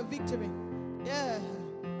hand you the victory. Yeah.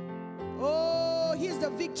 Oh, he's the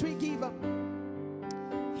victory giver.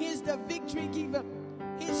 He's the victory giver.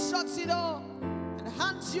 He sorts it all and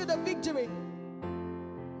hands you the victory.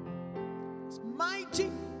 It's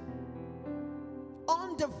mighty,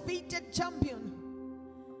 undefeated champion.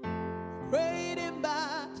 Great in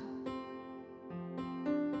battle.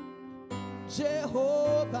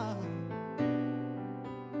 Jehovah.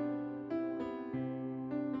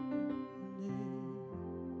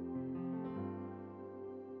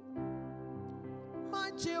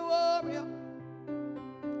 Mighty warrior,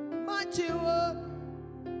 mighty warrior,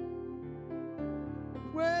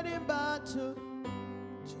 great in battle,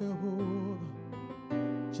 Jehovah,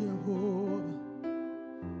 Jehovah,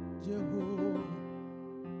 Jehovah,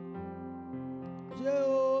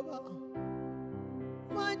 Jehovah,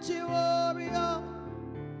 mighty warrior,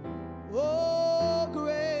 oh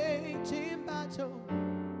great in battle,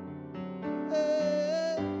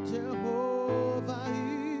 Jehovah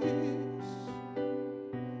is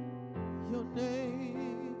your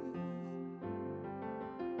name.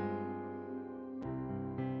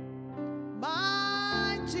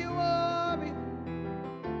 Mighty warrior,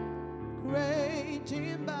 great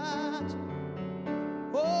in battle,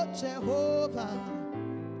 oh Jehovah,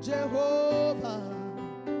 Jehovah,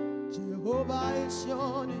 Jehovah is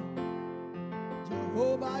your name,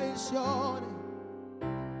 Jehovah is your name.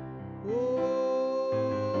 Oh,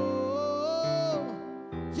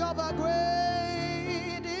 you're the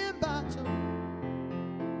great in battle.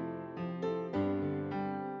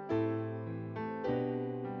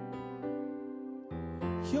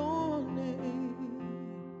 Your name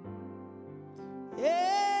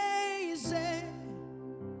is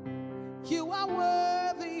you are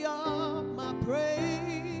worthy of my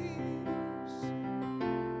praise.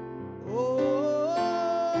 Oh,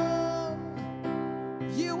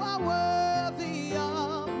 you are worthy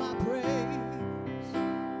of my praise.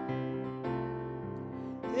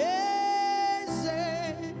 Is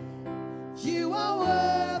you are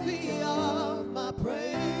worthy of my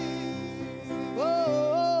praise.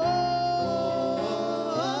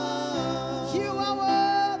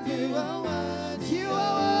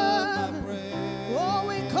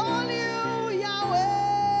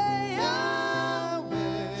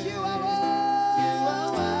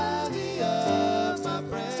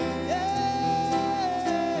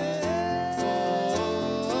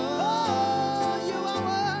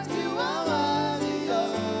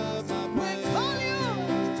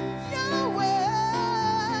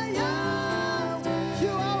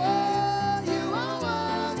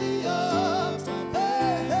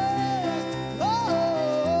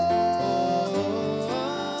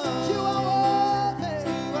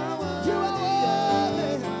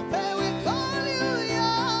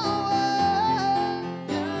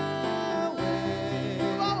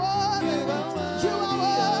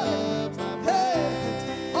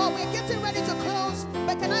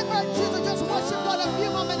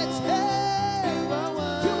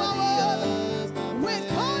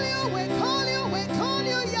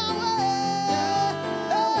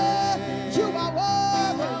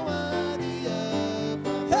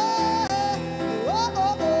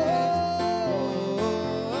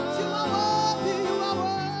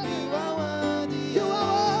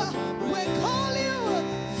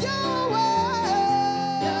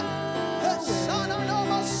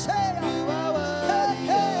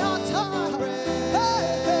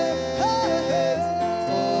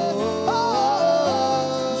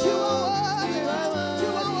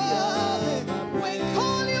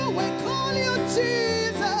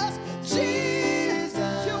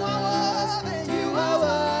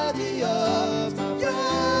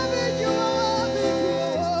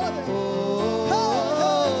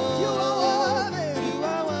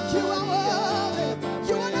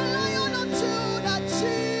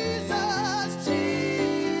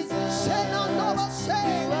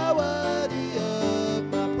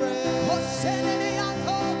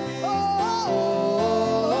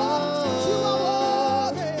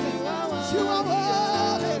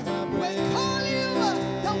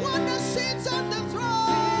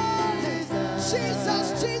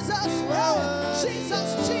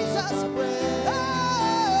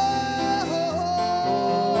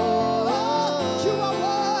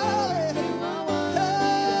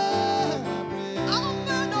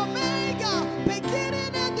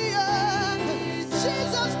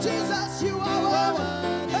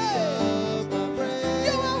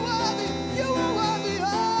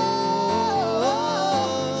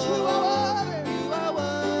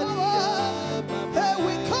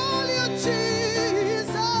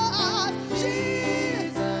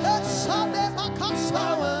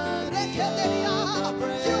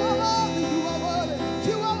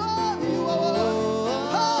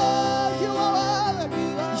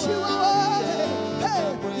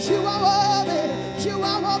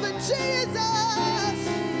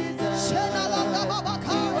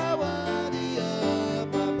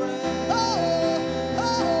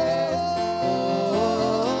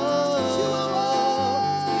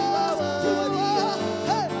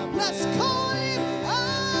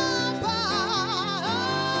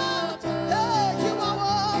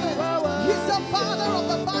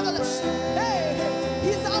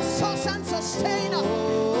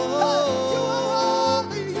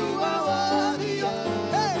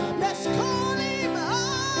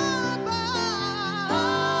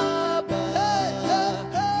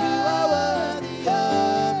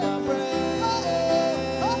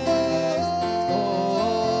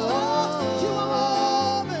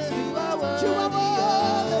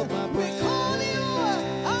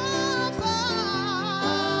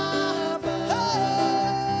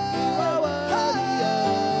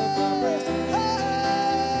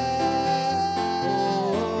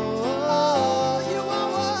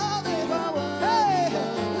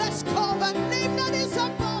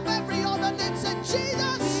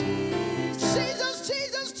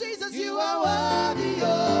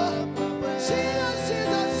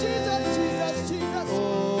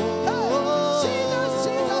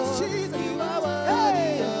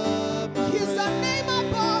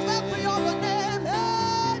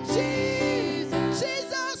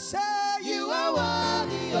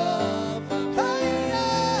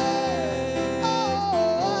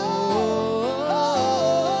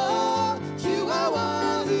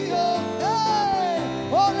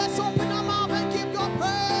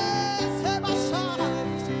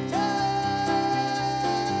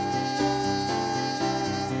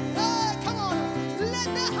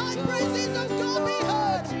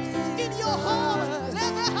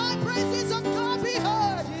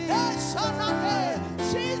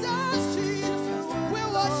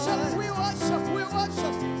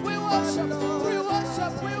 worship, we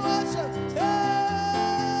worship, we worship.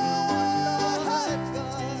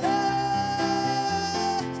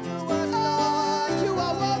 You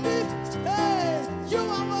are worthy. You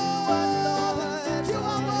are worthy. You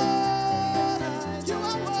are worthy. You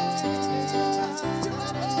are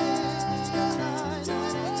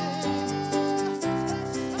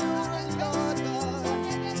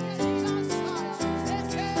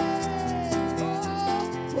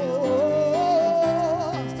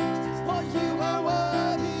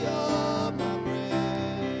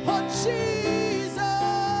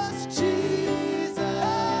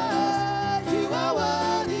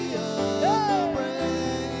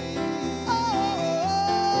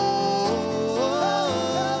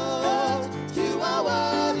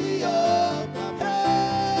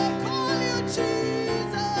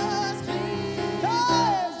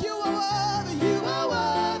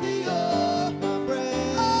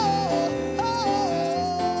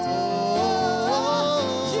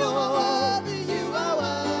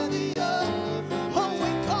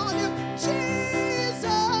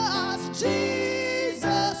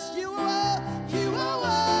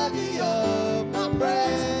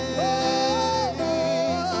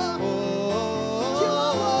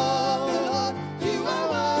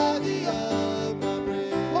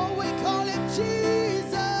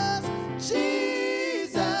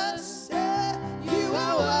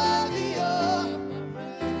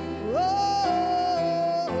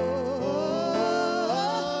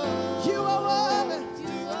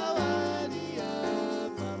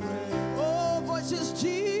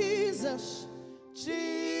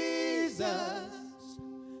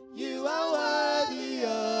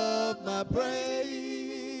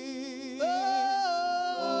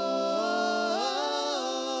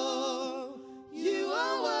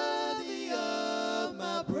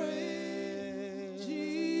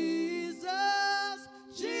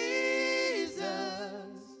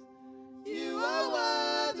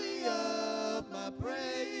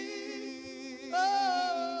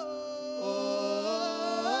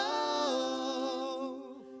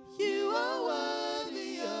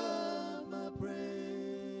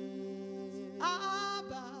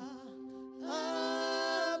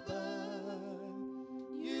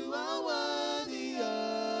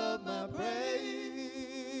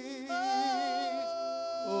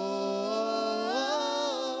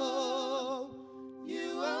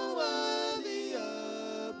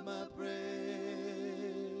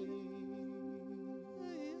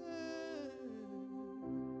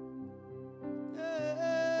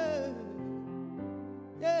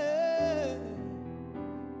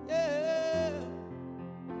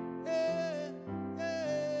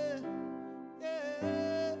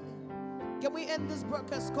Can we end this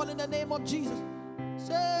broadcast calling the name of Jesus?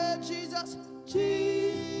 Say Jesus,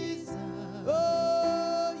 Jesus.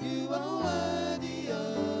 Oh, you are worthy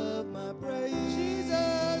of my praise.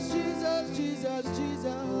 Jesus, Jesus, Jesus, Jesus.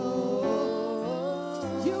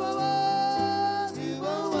 Oh, you are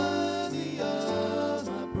worthy of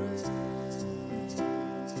my praise.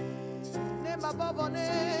 Name above all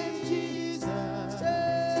name, Jesus.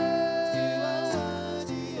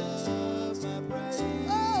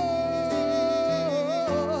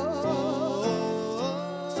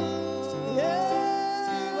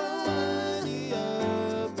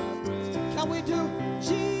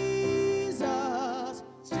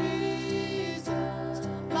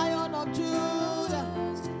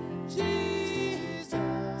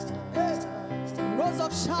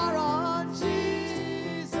 Sharon,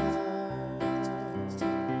 Jesus,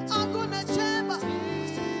 I'm gonna chamber,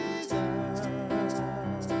 Jesus,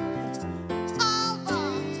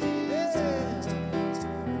 Alpha,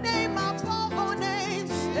 name above all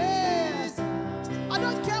names, yes. I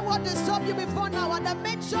don't care what they stop you before now, at the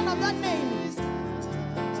mention of that name,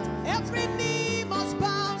 every knee must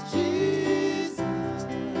bow, Jesus,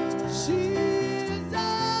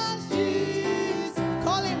 Jesus, Jesus,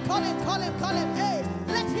 call him, call him, call him, call him, hey.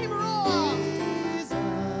 Let him roar.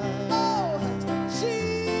 Oh,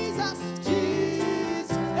 Jesus,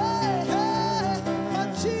 Jesus, hey, hey, oh,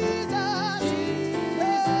 Jesus,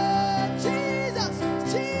 hey, Jesus,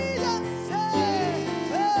 Jesus, hey,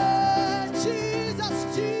 hey,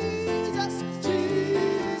 Jesus, Jesus,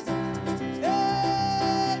 Jesus, hey.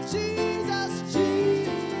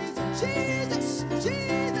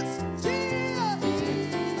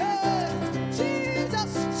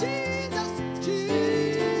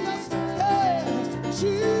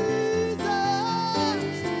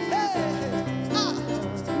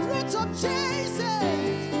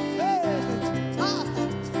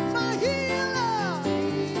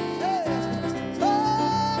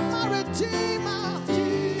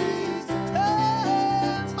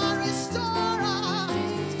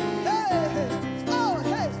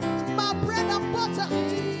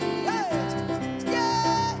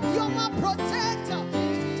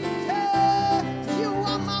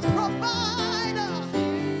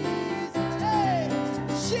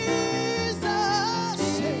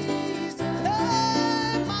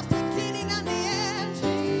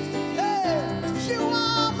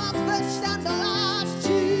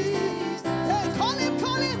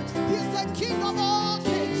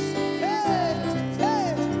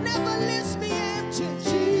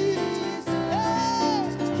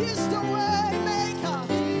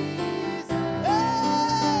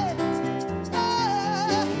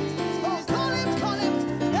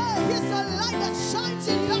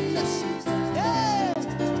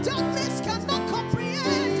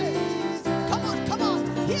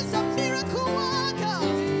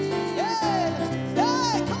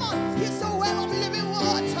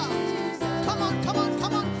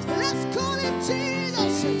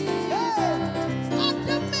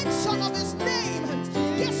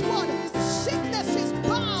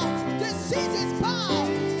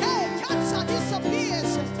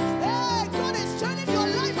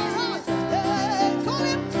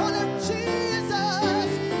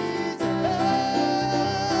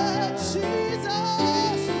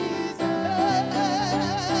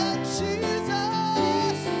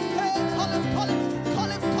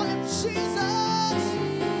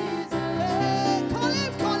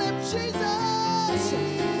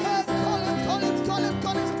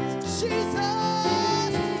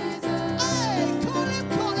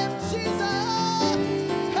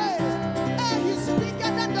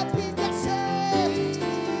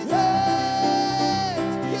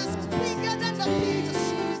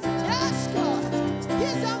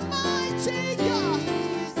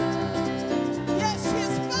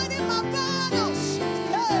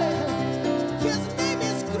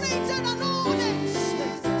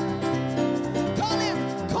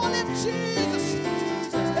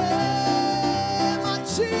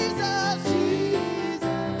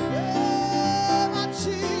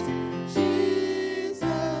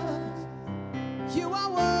 You are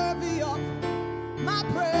worthy of my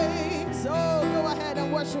praise. Oh, go ahead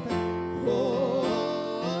and worship Him. Oh,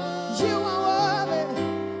 You are worthy.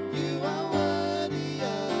 you are worthy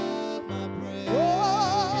of my praise.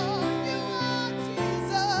 Oh, you are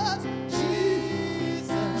Jesus.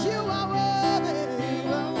 Jesus, You are worthy.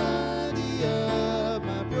 you are worthy of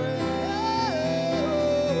my praise.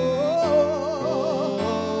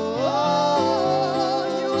 Oh,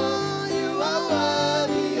 you are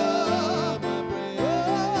worthy of my praise.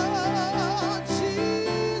 oh,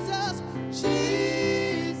 Jesus,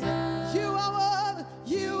 Jesus, you are worthy.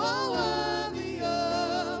 You are worthy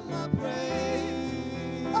of my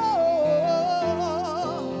praise. oh.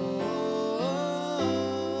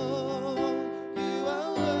 You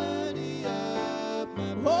are worthy of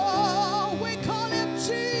my praise. Oh, we call Him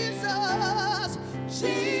Jesus.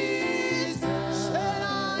 Jesus.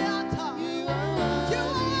 Shemaiah. You are You are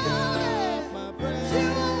worthy worthy. of my praise. You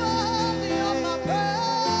are worthy of my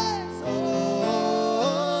praise. Oh,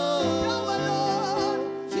 Lord,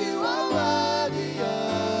 you are worthy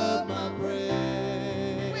of my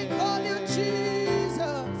praise. We call you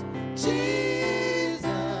Jesus. Jesus.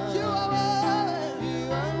 You are worthy. You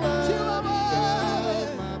are You are worthy worthy.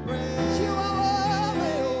 of my praise. You are worthy.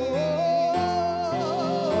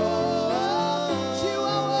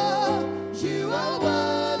 You are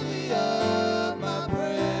worthy of my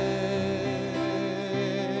praise.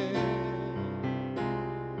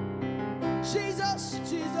 Jesus,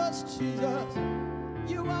 Jesus, Jesus.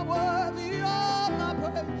 You are worthy of my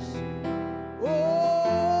praise. Oh,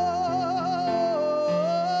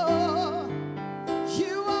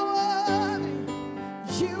 you are worthy.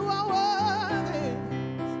 You are worthy.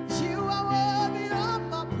 You are worthy of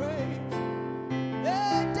my praise.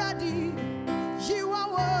 Yeah, Daddy, you are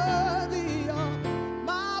worthy of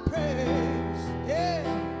my praise. Yeah,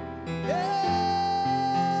 yeah.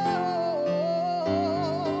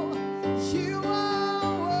 You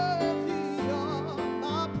are worthy of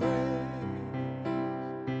my praise.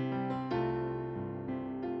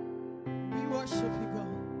 We worship you,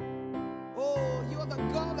 God. Oh, you are the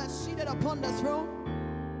God that's seated upon the throne.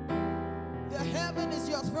 The heaven is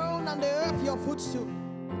your throne and the earth your footstool.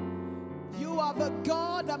 You are the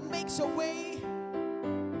God that makes a way.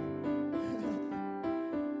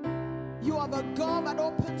 You are the God that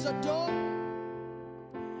opens a door.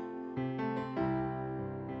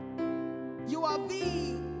 You are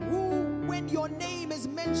the who, when your name is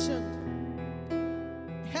mentioned,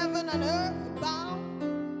 heaven and earth bow.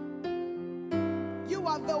 You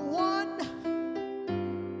are the one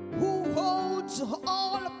who holds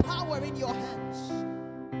all power in your hands.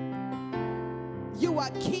 You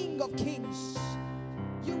are King of kings.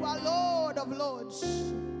 You are Lord of lords.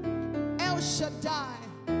 El Shaddai,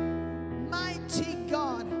 mighty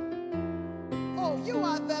God. Oh, you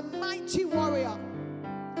are the mighty warrior.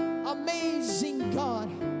 Amazing God.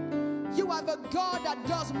 You are the God that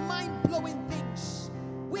does mind-blowing things.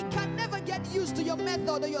 We can never get used to your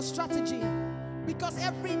method or your strategy, because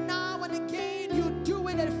every now and again you do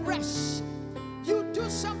it afresh. You do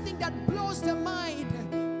something that blows the mind.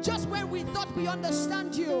 Just when we thought we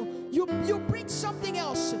understand you, you bring something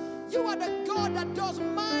else. You are the God that does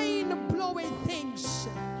mind-blowing things.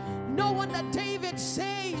 No wonder David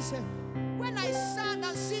says, when I stand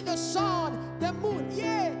and see the sun, the moon,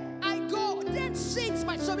 yeah, I go, then sings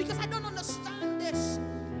my soul, because I don't understand this.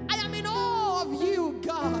 I am in awe of you,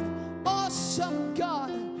 God. Awesome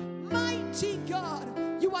God. Mighty God.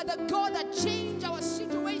 You are the God that changed our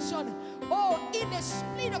situation. Oh, in a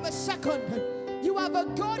split of a second. You are the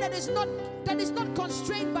God that is not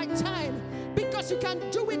constrained by time, because you can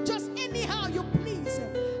do it just anyhow you please.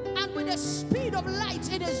 And with the speed of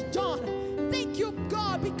light, it is done. Thank you,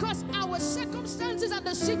 God, because our circumstances and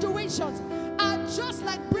the situations are just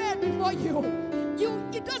like bread before you.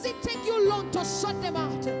 It doesn't take you long to sort them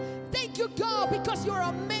out. Thank you, God, because you're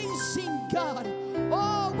amazing, God.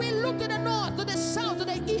 Oh, we look to the north, to the south, to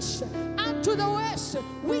the east, and to the west.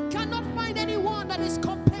 We cannot find anyone that is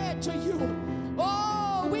compared to you.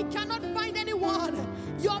 Oh, we cannot find anyone.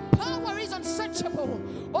 Your power is unsearchable.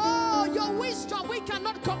 Oh, your wisdom we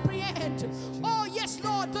cannot comprehend. Oh, yes,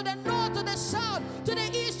 Lord, to the north, to the south, to the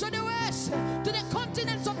east, to the west, to the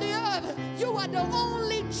continents of the earth. You are the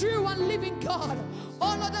only true and living God.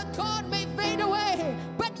 All other God may fade away,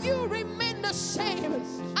 but you remain the same.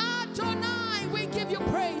 Adonai, we give you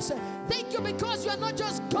praise. Thank you, because you are not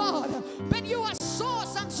just God, but you are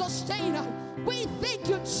source and sustainer. We thank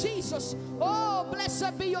you, Jesus. Oh,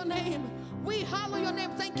 blessed be your name. We hallow your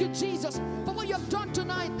name. Thank you, Jesus, for what you have done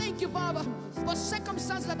tonight. Thank you, Father, for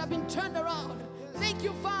circumstances that have been turned around. Thank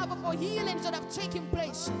you, Father, for healings that have taken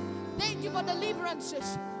place. Thank you for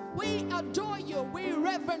deliverances. We adore you. We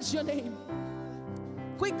reverence your name.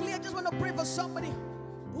 Quickly, I just want to pray for somebody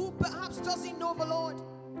who perhaps doesn't know the Lord.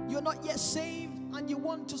 You're not yet saved and you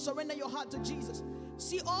want to surrender your heart to Jesus.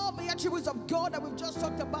 See, all the attributes of God that we've just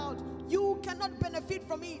talked about, you cannot benefit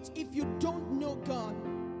from it if you don't know God.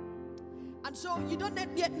 And so you don't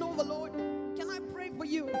yet know the Lord. Can I pray for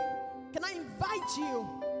you? Can I invite you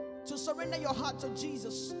to surrender your heart to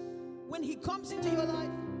Jesus? When he comes into your life,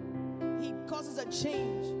 he causes a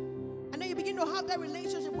change. And then you begin to have that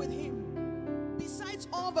relationship with him. Besides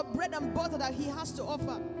all the bread and butter that he has to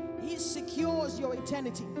offer, he secures your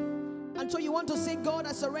eternity. And so you want to say, God,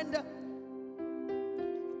 I surrender.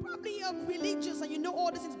 Probably you're religious and you know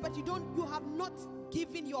all these things, but you have not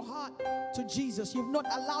given your heart to Jesus. You've not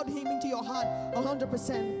allowed him into your heart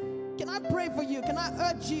 100%. Can I pray for you? Can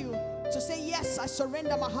I urge you to say, yes, I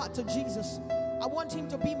surrender my heart to Jesus. I want him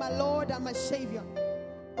to be my Lord and my Savior.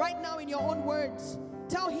 Right now, in your own words,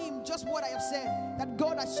 tell him just what I have said, that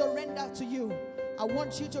God, I surrender to you. I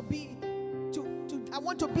want you to be I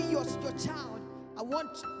want to be your child. I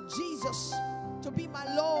want Jesus to be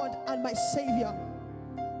my Lord and my Savior.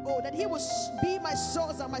 Oh, that he will be my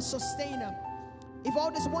source and my sustainer. If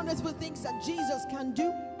all these wonderful things that Jesus can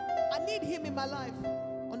do, I need him in my life.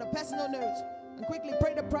 On a personal note, and quickly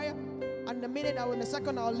pray the prayer. And in a minute, in a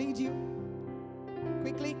second, I'll lead you.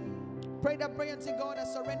 Quickly pray that prayer and say, God, I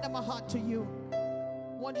surrender my heart to you.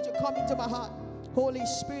 I want you to come into my heart. Holy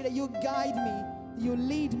Spirit, that you guide me, you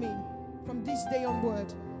lead me from this day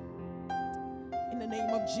onward. In the name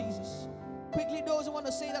of Jesus. Quickly, those who want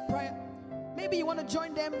to say that prayer, maybe you want to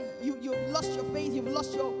join them. You've lost your faith, you've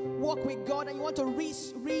lost your walk with God, and you want to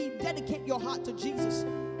rededicate your heart to Jesus.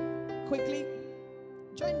 Quickly,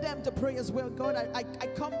 join them to pray as well. God, I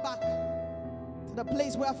come back to the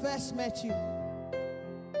place where I first met you.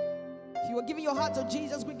 If you are giving your heart to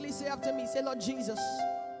Jesus, quickly say after me, say, Lord Jesus,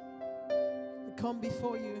 I come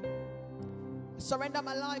before you. I surrender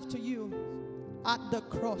my life to you at the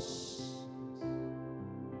cross.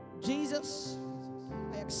 Jesus,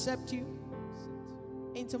 I accept you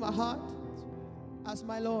into my heart as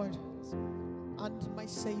my Lord and my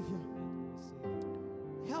Savior.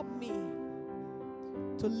 Help me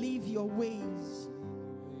to live your ways.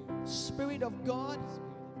 Spirit of God,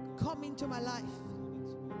 come into my life.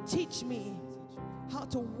 Teach me how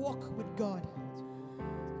to walk with God.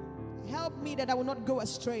 Help me that I will not go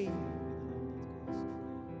astray.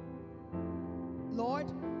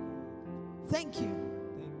 Lord, thank you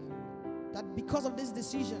that because of this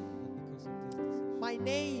decision, my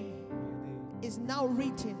name is now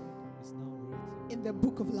written in the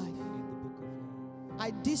book of life.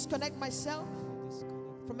 I disconnect myself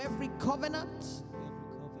from every covenant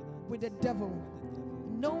with the devil,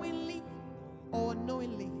 knowingly or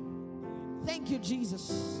unknowingly. Thank you,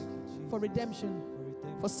 Jesus, for redemption,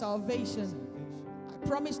 for salvation. I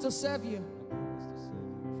promise to serve you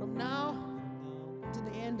from now to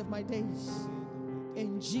the end of my days.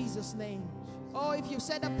 In Jesus' name. Oh, if you've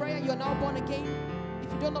said that prayer, you're now born again.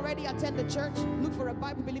 If you don't already attend the church, look for a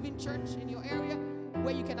Bible-believing church in your area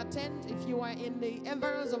where you can attend. If you are in the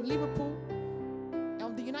environs of Liverpool,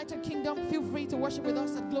 of the United Kingdom, feel free to worship with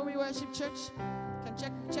us at Glory Worship Church. You can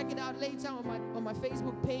check it out later on my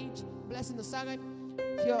Facebook page, Blessing Osaghae.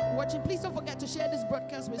 If you're watching, please don't forget to share this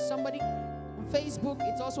broadcast with somebody on Facebook.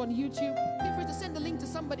 It's also on YouTube. Feel free to send the link to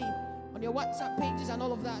somebody on your WhatsApp pages and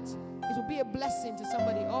all of that. It will be a blessing to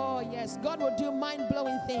somebody. Oh yes, God will do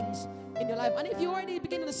mind-blowing things in your life. And if you're already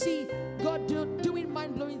beginning to see God doing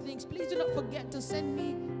mind-blowing things, please do not forget to send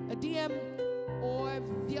me a DM or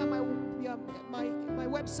via my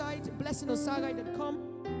website, blessingosaghae.com.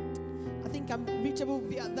 I think I'm reachable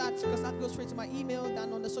via that because that goes straight to my email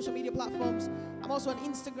than on the social media platforms. I'm also on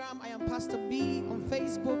Instagram. I am Pastor B. On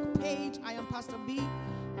Facebook page, I am Pastor B.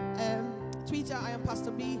 Twitter, I am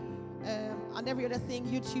Pastor B. And every other thing,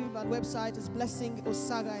 YouTube and website is Blessing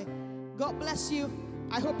Osaghae. God bless you.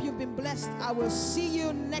 I hope you've been blessed. I will see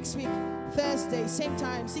you next week, Thursday, same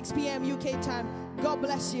time, 6 p.m. UK time. God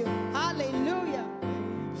bless you. Hallelujah.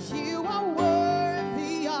 You are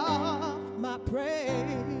worthy of my praise.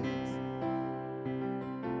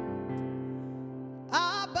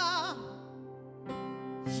 Abba,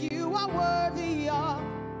 you are worthy of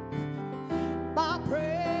my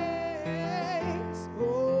praise.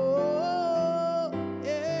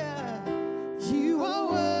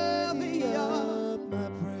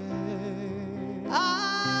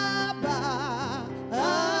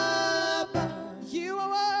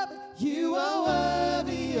 You are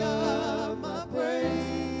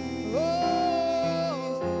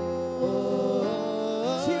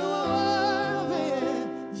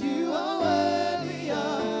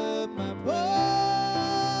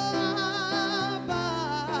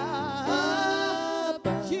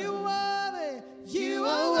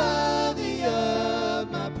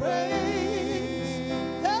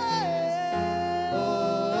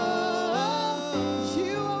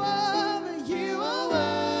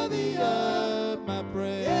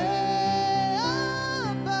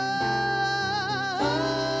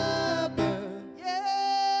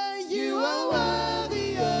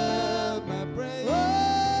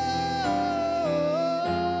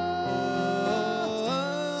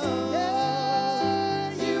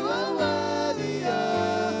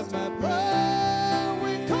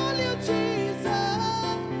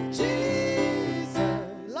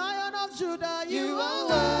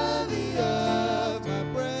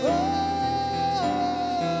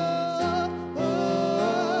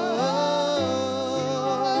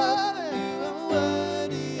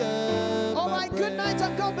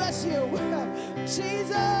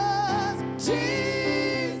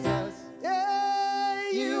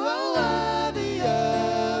You are